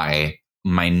 that's my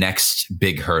next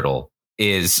big hurdle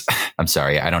is, I'm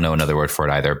sorry, I don't know another word for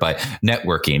it either, but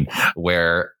networking,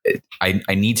 where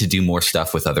I need to do more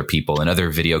stuff with other people and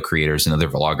other video creators and other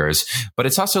vloggers. But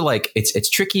it's also like, it's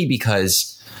tricky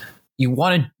because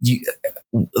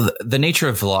the nature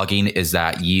of vlogging is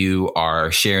that you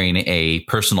are sharing a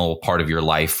personal part of your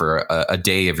life for a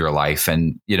day of your life.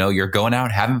 And, you're going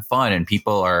out having fun and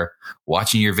people are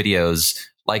watching your videos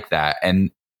like that.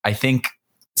 And I think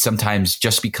sometimes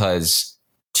just because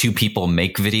 2 people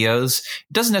make videos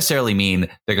doesn't necessarily mean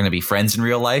they're going to be friends in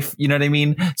real life. You know what I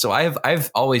mean? So I've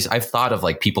thought of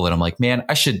like people that I'm like, man,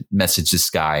 I should message this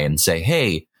guy and say,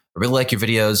 hey, I really like your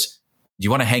videos. Do you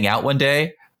want to hang out one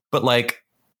day? But like,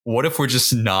 what if we're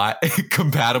just not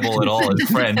compatible at all as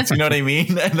friends? You know what I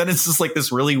mean? And then it's just like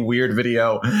this really weird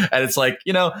video. And it's like,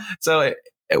 so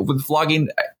with vlogging,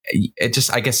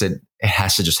 I guess it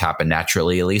has to just happen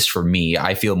naturally. At least for me,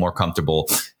 I feel more comfortable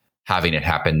having it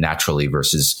happen naturally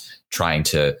versus trying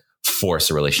to force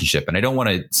a relationship. And I don't want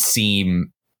to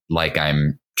seem like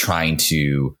I'm trying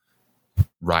to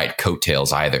ride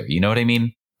coattails either. You know what I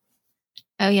mean?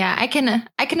 Oh yeah, I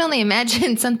can only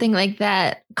imagine something like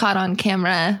that caught on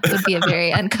camera would be a very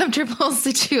uncomfortable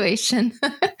situation.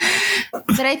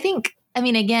 But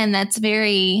again, that's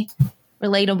very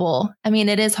relatable. I mean,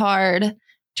 it is hard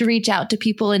to reach out to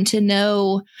people and to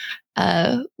know.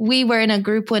 We were in a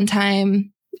group one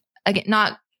time,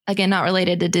 not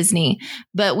related to Disney,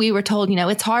 but we were told,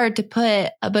 it's hard to put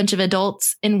a bunch of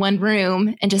adults in one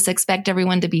room and just expect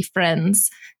everyone to be friends.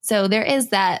 So there is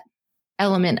that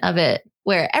element of it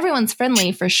where everyone's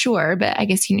friendly for sure, but I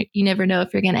guess you never know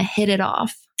if you're going to hit it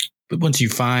off. But once you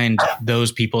find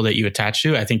those people that you attach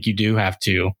to, I think you do have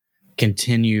to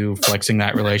continue flexing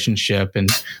that relationship. And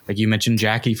like you mentioned,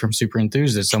 Jackie from Super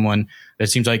Enthused is someone that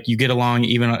seems like you get along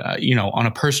even, on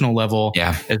a personal level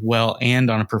as well and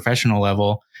on a professional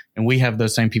level. And we have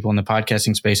those same people in the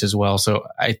podcasting space as well. So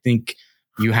I think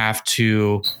you have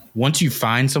to, once you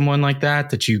find someone like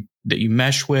that you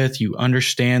mesh with, you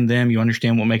understand them, you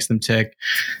understand what makes them tick,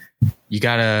 you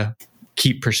got to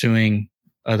keep pursuing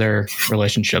other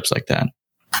relationships like that.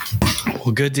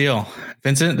 Well, good deal.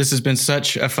 Vincent, this has been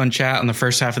such a fun chat on the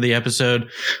first half of the episode.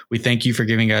 We thank you for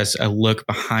giving us a look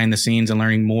behind the scenes and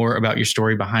learning more about your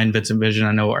story behind Vincent Vision.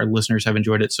 I know our listeners have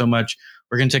enjoyed it so much.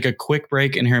 We're going to take a quick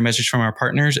break and hear a message from our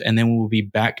partners, and then we'll be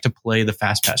back to play the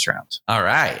Fast Pass round. All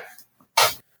right.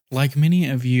 Like many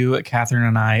of you, Catherine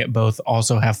and I both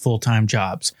also have full-time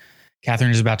jobs.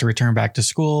 Catherine is about to return back to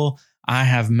school. I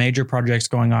have major projects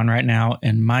going on right now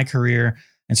in my career.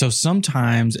 And so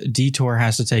sometimes Detour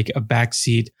has to take a back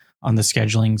seat on the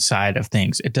scheduling side of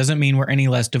things. It doesn't mean we're any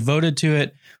less devoted to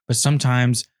it, but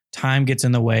sometimes time gets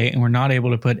in the way and we're not able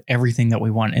to put everything that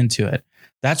we want into it.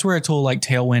 That's where a tool like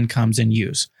Tailwind comes in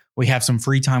use. We have some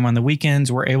free time on the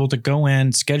weekends. We're able to go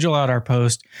in, schedule out our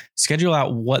post, schedule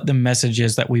out what the message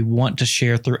is that we want to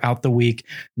share throughout the week,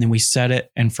 and then we set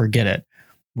it and forget it.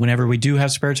 Whenever we do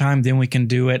have spare time, then we can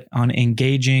do it on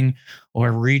engaging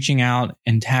or reaching out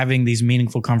and having these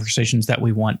meaningful conversations that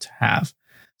we want to have.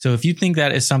 So if you think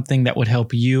that is something that would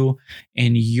help you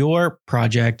in your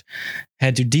project,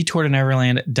 head to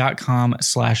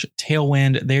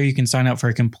detourtoneverland.com/tailwind. There you can sign up for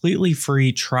a completely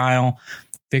free trial.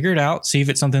 Figure it out, see if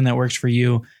it's something that works for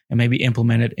you, and maybe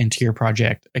implement it into your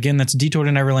project. Again, that's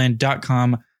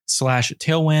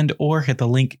detourtoneverland.com/tailwind, or hit the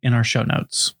link in our show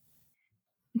notes.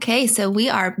 Okay, so we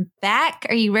are back.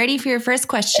 Are you ready for your first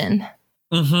question?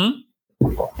 Mm-hmm.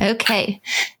 Okay,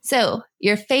 so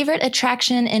your favorite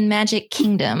attraction in Magic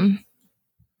Kingdom?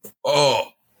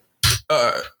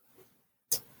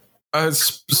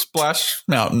 Splash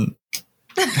Mountain.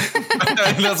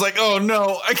 And I was like, oh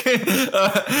no, I can't.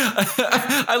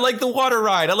 I like the water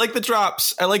ride. I like the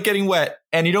drops. I like getting wet,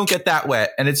 and you don't get that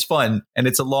wet, and it's fun, and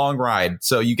it's a long ride,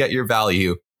 so you get your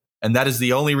value, and that is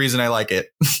the only reason I like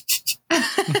it.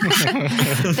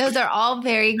 Those are all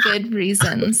very good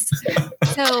reasons.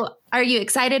 So, are you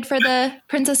excited for the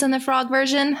Princess and the Frog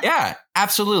version? Yeah,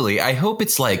 absolutely. I hope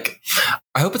it's like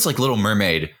Little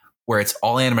Mermaid, where it's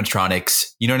all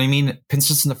animatronics. You know what I mean?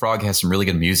 Princess and the Frog has some really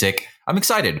good music. I'm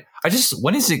excited.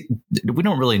 When is it? We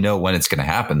don't really know when it's going to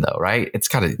happen, though, right? It's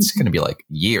going to be like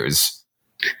years.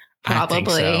 Probably.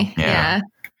 So. Yeah.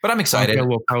 But I'm excited.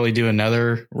 We'll probably do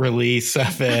another release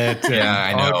of it. Yeah,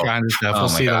 I know. All kinds of stuff. Oh we'll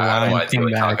my see God, I don't want to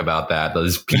back. talk about that.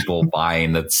 Those people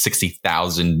buying the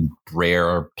 60,000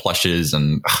 rare plushes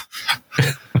and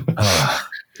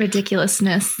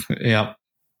ridiculousness. Yep.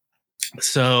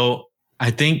 So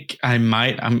I think I'm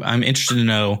interested to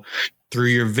know through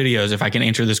your videos if I can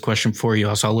answer this question for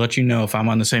you. So I'll let you know if I'm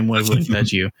on the same wavelength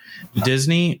as you.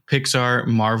 Disney, Pixar,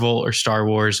 Marvel, or Star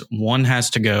Wars, one has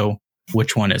to go.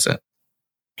 Which one is it?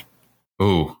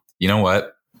 Ooh, you know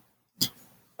what?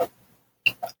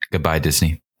 Goodbye,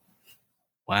 Disney.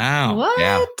 Wow. What?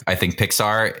 Yeah, I think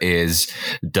Pixar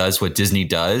does what Disney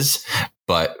does,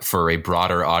 but for a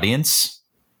broader audience.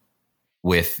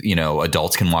 With,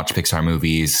 adults can watch Pixar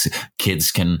movies,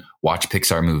 kids can watch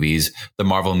Pixar movies. The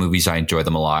Marvel movies, I enjoy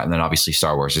them a lot, and then obviously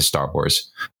Star Wars is Star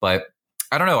Wars. But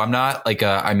I don't know. I'm not like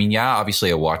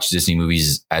obviously I watched Disney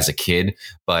movies as a kid,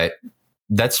 but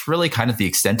that's really kind of the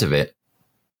extent of it.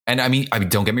 And I mean,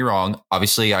 don't get me wrong.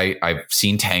 Obviously, I've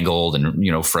seen Tangled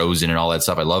and, Frozen and all that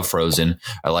stuff. I love Frozen.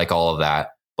 I like all of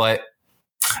that. But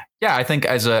Yeah, I think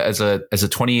as a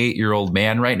 28-year-old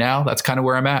man right now, that's kind of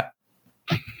where I'm at.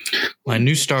 Well, a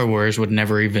new Star Wars would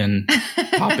never even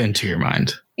pop into your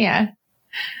mind. Yeah.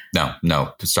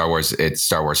 No, Star Wars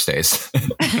stays.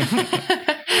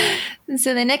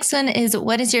 So the next one is,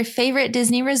 what is your favorite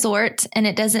Disney resort? And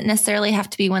it doesn't necessarily have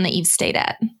to be one that you've stayed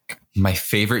at. My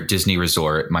favorite Disney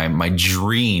resort, my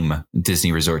dream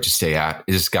Disney resort to stay at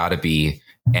is got to be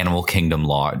Animal Kingdom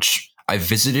Lodge. I've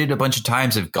visited a bunch of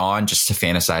times. I've gone just to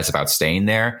fantasize about staying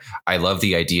there. I love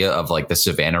the idea of like the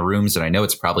Savannah rooms. And I know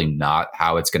it's probably not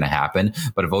how it's going to happen,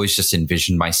 but I've always just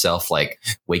envisioned myself like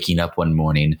waking up one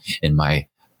morning in my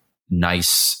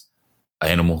nice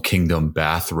Animal Kingdom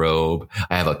bathrobe.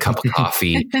 I have a cup of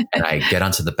coffee and I get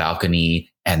onto the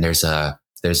balcony and there's a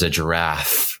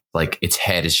giraffe. Like its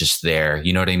head is just there.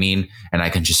 You know what I mean? And I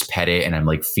can just pet it and I'm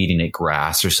like feeding it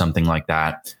grass or something like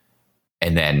that.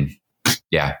 And then,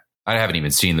 yeah, I haven't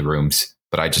even seen the rooms,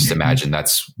 but I just imagine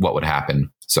that's what would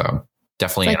happen. So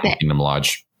definitely like Animal Kingdom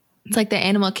Lodge. It's like the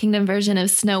Animal Kingdom version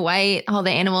of Snow White. All the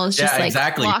animals just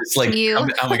exactly. Walk It's like, to you.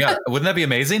 oh my God, wouldn't that be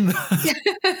amazing?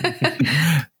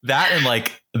 That and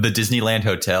like the Disneyland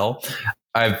Hotel.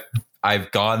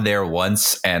 I've gone there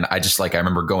once and I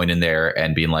remember going in there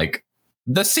and being like,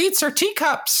 the seats are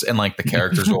teacups, and like the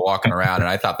characters were walking around, and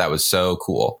I thought that was so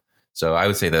cool. So I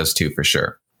would say those two for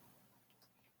sure.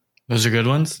 Those are good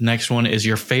ones. Next one is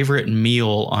your favorite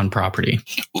meal on property.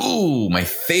 Ooh, my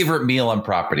favorite meal on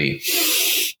property.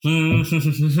 I'm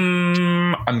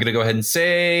going to go ahead and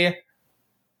say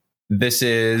this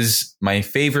is my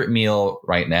favorite meal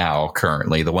right now,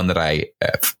 currently, the one that I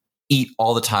eat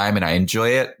all the time and I enjoy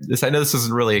it. I know this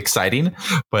isn't really exciting,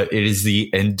 but it is the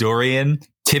Endorian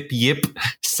Tip Yip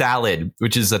salad,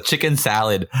 which is a chicken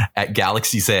salad at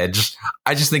Galaxy's Edge.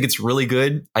 I just think it's really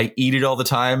good. I eat it all the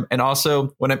time. And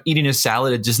also when I'm eating a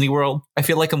salad at Disney World, I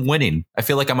feel like I'm winning. I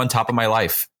feel like I'm on top of my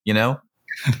life, you know?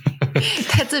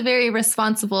 That's a very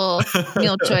responsible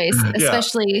meal choice,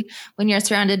 especially when you're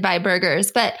surrounded by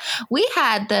burgers. But we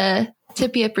had the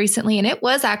Tip Yip recently and it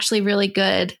was actually really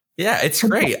good. Yeah, it's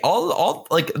great. All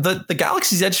like the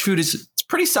Galaxy's Edge food is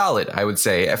pretty solid, I would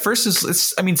say. At first,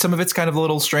 it's some of it's kind of a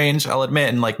little strange, I'll admit,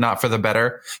 and like not for the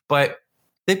better, but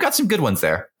they've got some good ones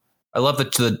there. I love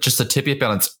just the Tip Yip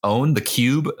on its own, the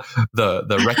cube,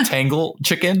 the rectangle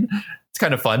chicken. It's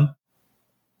kind of fun.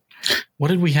 What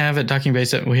did we have at Docking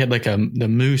Base? We had like the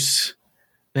moose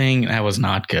thing. That was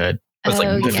not good. That's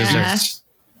like the desserts.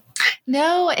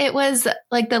 No, it was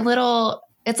like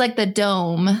it's like the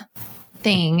dome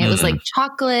thing. It was like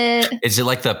chocolate. Is it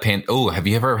like have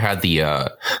you ever had the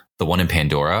one in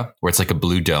Pandora where it's like a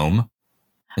blue dome?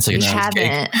 It's like a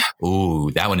cheesecake.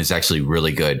 Ooh, that one is actually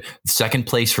really good. Second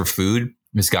place for food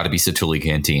has got to be Satuli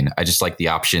Canteen. I just like the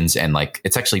options and like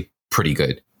it's actually pretty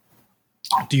good.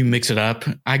 Do you mix it up?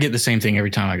 I get the same thing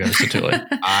every time I go to Satuli.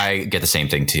 I get the same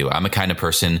thing too. I'm a kind of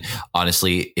person,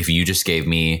 honestly, if you just gave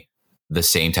me the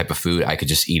same type of food, I could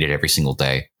just eat it every single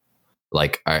day.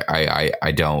 Like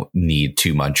I don't need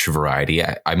too much variety.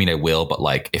 I mean, I will, but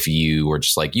like if you were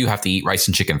just like, you have to eat rice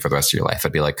and chicken for the rest of your life,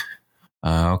 I'd be like,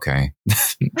 okay,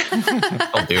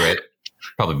 I'll do it.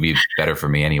 Probably be better for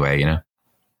me anyway, you know?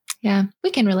 Yeah,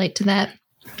 we can relate to that.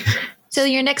 So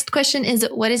your next question is,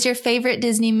 what is your favorite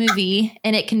Disney movie?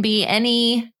 And it can be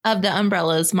any of the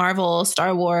umbrellas, Marvel,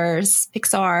 Star Wars,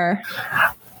 Pixar.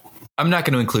 I'm not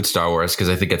going to include Star Wars because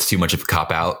I think it's too much of a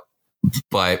cop out.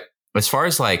 But as far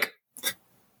as like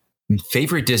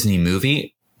favorite Disney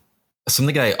movie,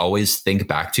 something that I always think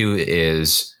back to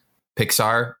is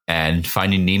Pixar and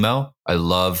Finding Nemo. I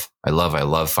love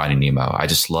Finding Nemo. I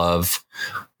just love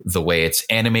the way it's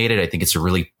animated. I think it's a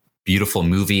really beautiful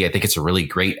movie. I think it's a really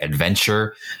great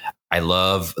adventure. I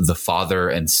love the father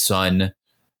and son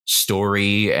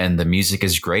story, and the music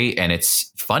is great, and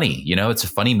it's funny. You know, it's a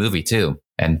funny movie too.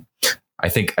 And I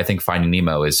think Finding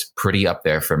Nemo is pretty up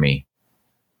there for me.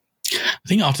 I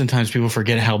think oftentimes people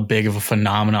forget how big of a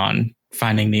phenomenon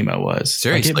Finding Nemo was.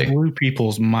 Seriously. Like it blew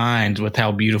people's minds with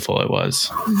how beautiful it was.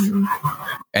 Mm-hmm.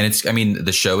 And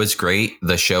the show is great.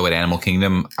 The show at Animal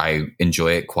Kingdom, I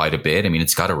enjoy it quite a bit. I mean,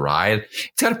 it's got a ride.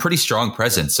 It's got a pretty strong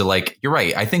presence. So like, you're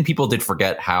right. I think people did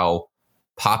forget how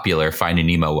popular Finding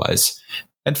Nemo was.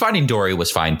 And Finding Dory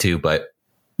was fine too, but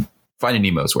Finding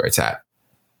Nemo is where it's at.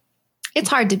 It's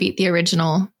hard to beat the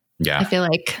original. Yeah. I feel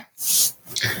like.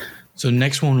 So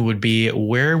next one would be,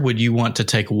 where would you want to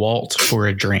take Walt for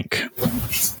a drink?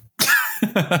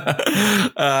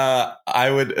 I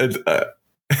would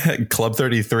Club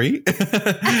 33. I'm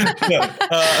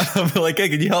like, hey,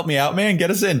 can you help me out, man? Get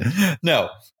us in. No,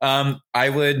 I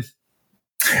would.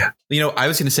 I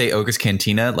was going to say Ogre's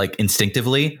Cantina, like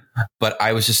instinctively, but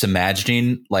I was just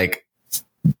imagining like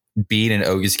being in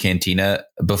Oga's Cantina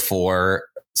before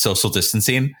social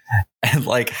distancing and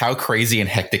like how crazy and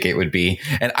hectic it would be.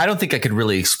 And I don't think I could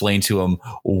really explain to him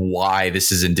why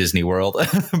this is in Disney World,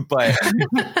 but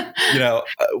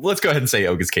let's go ahead and say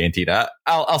Oga's Cantina.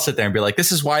 I'll sit there and be like,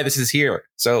 this is why this is here.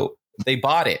 So they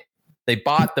bought it. They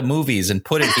bought the movies and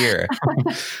put it here.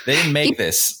 They didn't make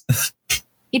this.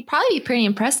 He'd probably be pretty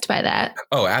impressed by that.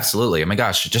 Oh, absolutely. Oh my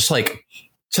gosh. Just like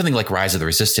something like Rise of the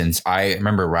Resistance. I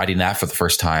remember riding that for the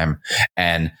first time.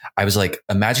 And I was like,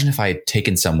 imagine if I had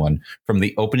taken someone from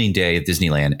the opening day of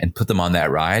Disneyland and put them on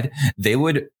that ride,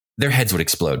 their heads would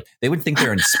explode. They would think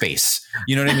they're in space.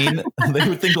 You know what I mean? They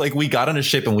would think like we got on a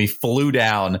ship and we flew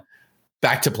down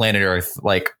back to planet Earth.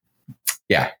 Like,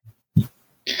 yeah.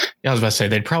 I was about to say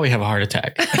they'd probably have a heart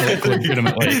attack.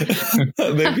 Legitimately.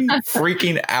 They'd be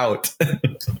freaking out.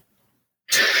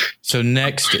 So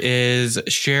next is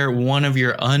share one of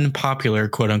your unpopular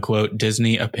quote unquote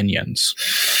Disney opinions.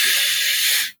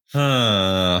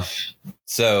 So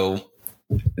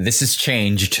this has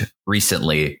changed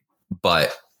recently,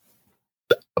 but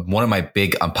one of my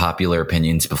big unpopular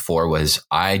opinions before was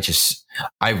I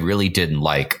really didn't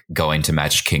like going to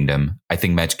Magic Kingdom. I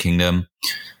think Magic Kingdom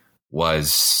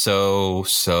was so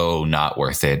not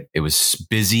worth it. It was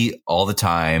busy all the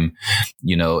time.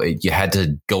 You had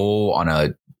to go on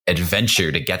a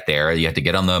adventure to get there. You had to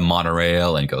get on the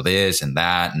monorail and go this and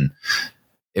that. And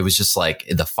it was just like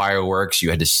the fireworks. You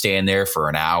had to stand there for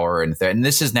an hour. And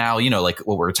this is now, like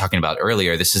what we were talking about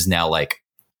earlier, this is now like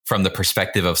from the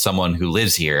perspective of someone who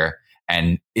lives here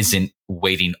and isn't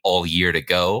waiting all year to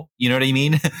go. You know what I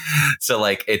mean? So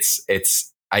like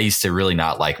I used to really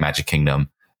not like Magic Kingdom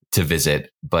to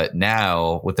visit, but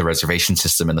now with the reservation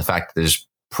system and the fact that there's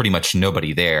pretty much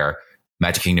nobody there,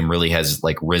 Magic Kingdom really has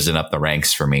like risen up the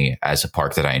ranks for me as a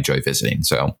park that I enjoy visiting.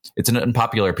 So it's an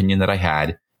unpopular opinion that I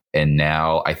had. And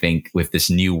now I think with this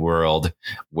new world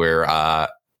where our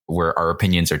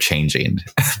opinions are changing.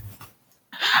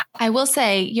 I will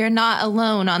say you're not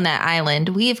alone on that island.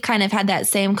 We've kind of had that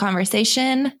same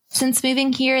conversation since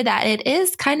moving here, that it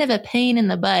is kind of a pain in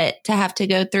the butt to have to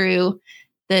go through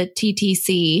the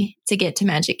TTC to get to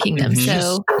Magic Kingdom.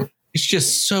 So it's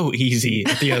just so easy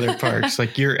at the other parks.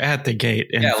 Like you're at the gate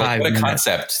in 5 what minutes. A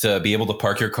concept to be able to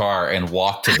park your car and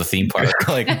walk to the theme park.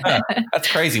 Like that's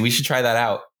crazy. We should try that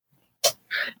out.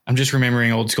 I'm just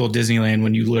remembering old school Disneyland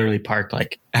when you literally parked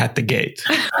like at the gate.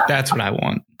 That's what I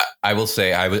want. I will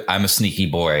say I'm a sneaky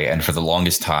boy. And for the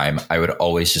longest time, I would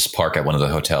always just park at one of the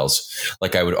hotels.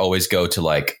 Like I would always go to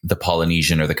like the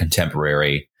Polynesian or the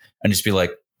Contemporary and just be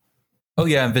like, oh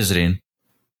yeah, I'm visiting.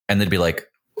 And they'd be like,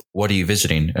 what are you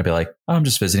visiting? I'd be like, oh, I'm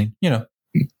just visiting,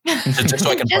 just so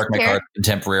I can park my car at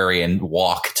Contemporary and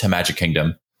walk to Magic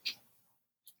Kingdom.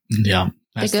 Yeah.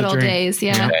 The good old days.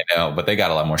 Yeah. I know, but they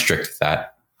got a lot more strict with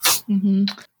that. Mm-hmm.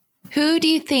 Who do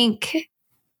you think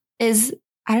is,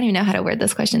 I don't even know how to word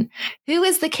this question. Who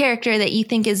is the character that you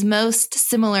think is most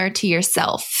similar to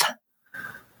yourself?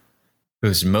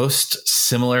 Who's most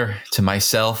similar to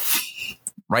myself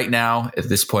right now at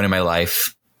this point in my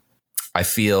life? I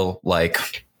feel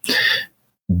like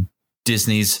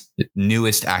Disney's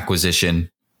newest acquisition,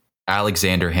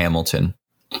 Alexander Hamilton.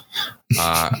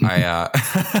 I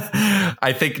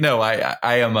think I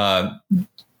am.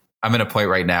 I'm in a point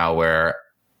right now where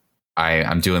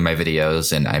I'm doing my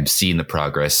videos and I'm seeing the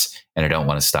progress, and I don't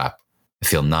want to stop. I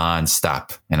feel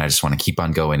nonstop, and I just want to keep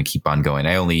on going and keep on going.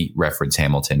 I only reference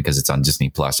Hamilton because it's on Disney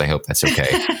Plus. I hope that's okay.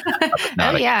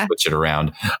 I can switch it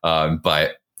around.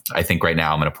 But I think right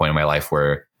now I'm at a point in my life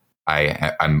where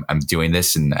I'm doing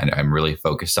this and I'm really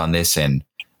focused on this, and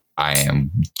I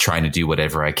am trying to do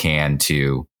whatever I can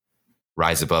to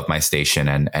rise above my station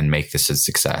and make this a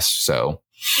success. So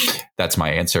that's my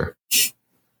answer.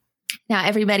 Now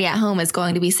everybody at home is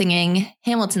going to be singing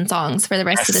Hamilton songs for the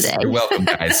rest of the day. You're welcome,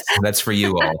 guys. That's for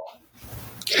you all.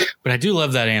 But I do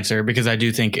love that answer because I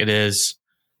do think it is,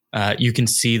 you can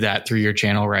see that through your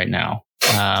channel right now.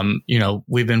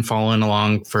 We've been following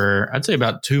along for, I'd say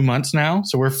about 2 months now.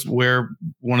 So we're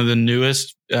one of the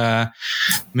newest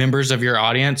members of your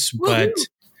audience, but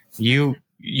you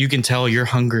can tell you're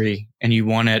hungry and you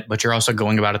want it, but you're also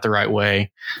going about it the right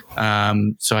way.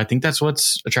 So I think that's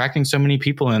what's attracting so many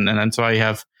people, and that's why you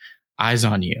have eyes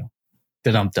on you.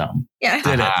 Dum-dum. Yeah.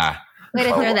 Did it. Way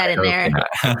to throw that in there.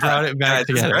 Brought it back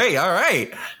together. Great. All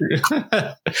right.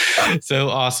 So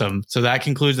awesome. So that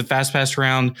concludes the Fast Pass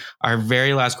round. Our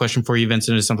very last question for you,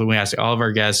 Vincent, is something we ask all of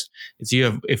our guests. It's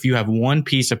if you have one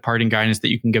piece of parting guidance that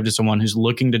you can give to someone who's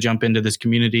looking to jump into this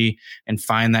community and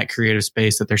find that creative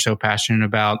space that they're so passionate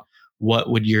about, what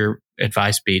would your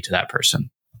advice be to that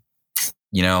person?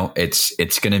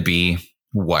 It's going to be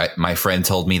what my friend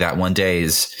told me that one day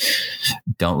is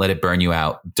don't let it burn you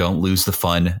out. Don't lose the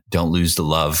fun. Don't lose the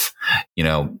love. You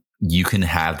know, you can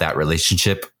have that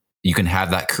relationship. You can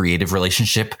have that creative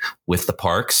relationship with the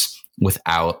parks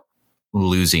without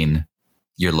losing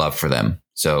your love for them.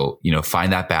 So, you know,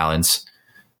 find that balance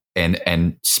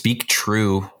and speak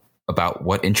true about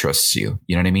what interests you.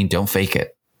 You know what I mean? Don't fake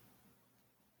it.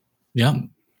 Yeah.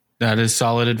 That is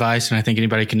solid advice. And I think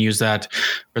anybody can use that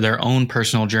for their own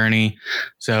personal journey.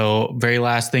 So very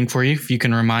last thing for you, if you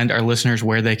can remind our listeners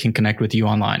where they can connect with you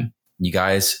online. You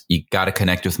guys, you got to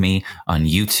connect with me on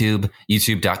YouTube,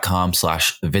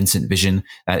 youtube.com/Vincent Vision.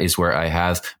 That is where I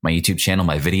have my YouTube channel,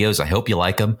 my videos. I hope you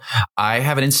like them. I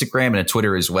have an Instagram and a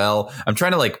Twitter as well. I'm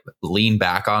trying to like lean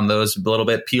back on those a little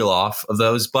bit, peel off of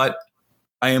those, but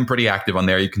I am pretty active on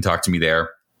there. You can talk to me there.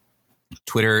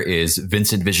 Twitter is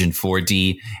Vincent Vision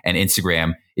 4D and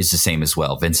Instagram is the same as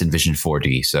well, Vincent Vision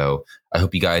 4D. So I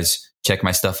hope you guys check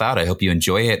my stuff out. I hope you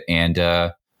enjoy it. And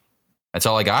that's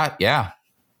all I got. Yeah.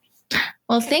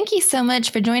 Well, thank you so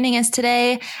much for joining us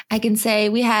today. I can say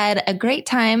we had a great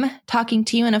time talking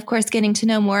to you and, of course, getting to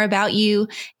know more about you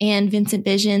and Vincent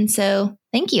Vision. So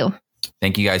thank you.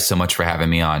 Thank you guys so much for having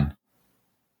me on.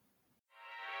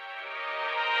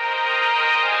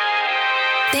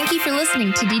 Thank you for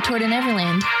listening to Detour to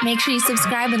Neverland. Make sure you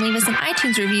subscribe and leave us an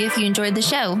iTunes review if you enjoyed the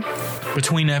show.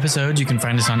 Between episodes, you can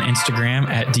find us on Instagram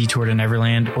at Detour to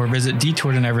Neverland or visit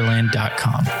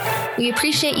detourtoneverland.com. We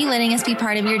appreciate you letting us be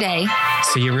part of your day.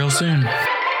 See you real soon.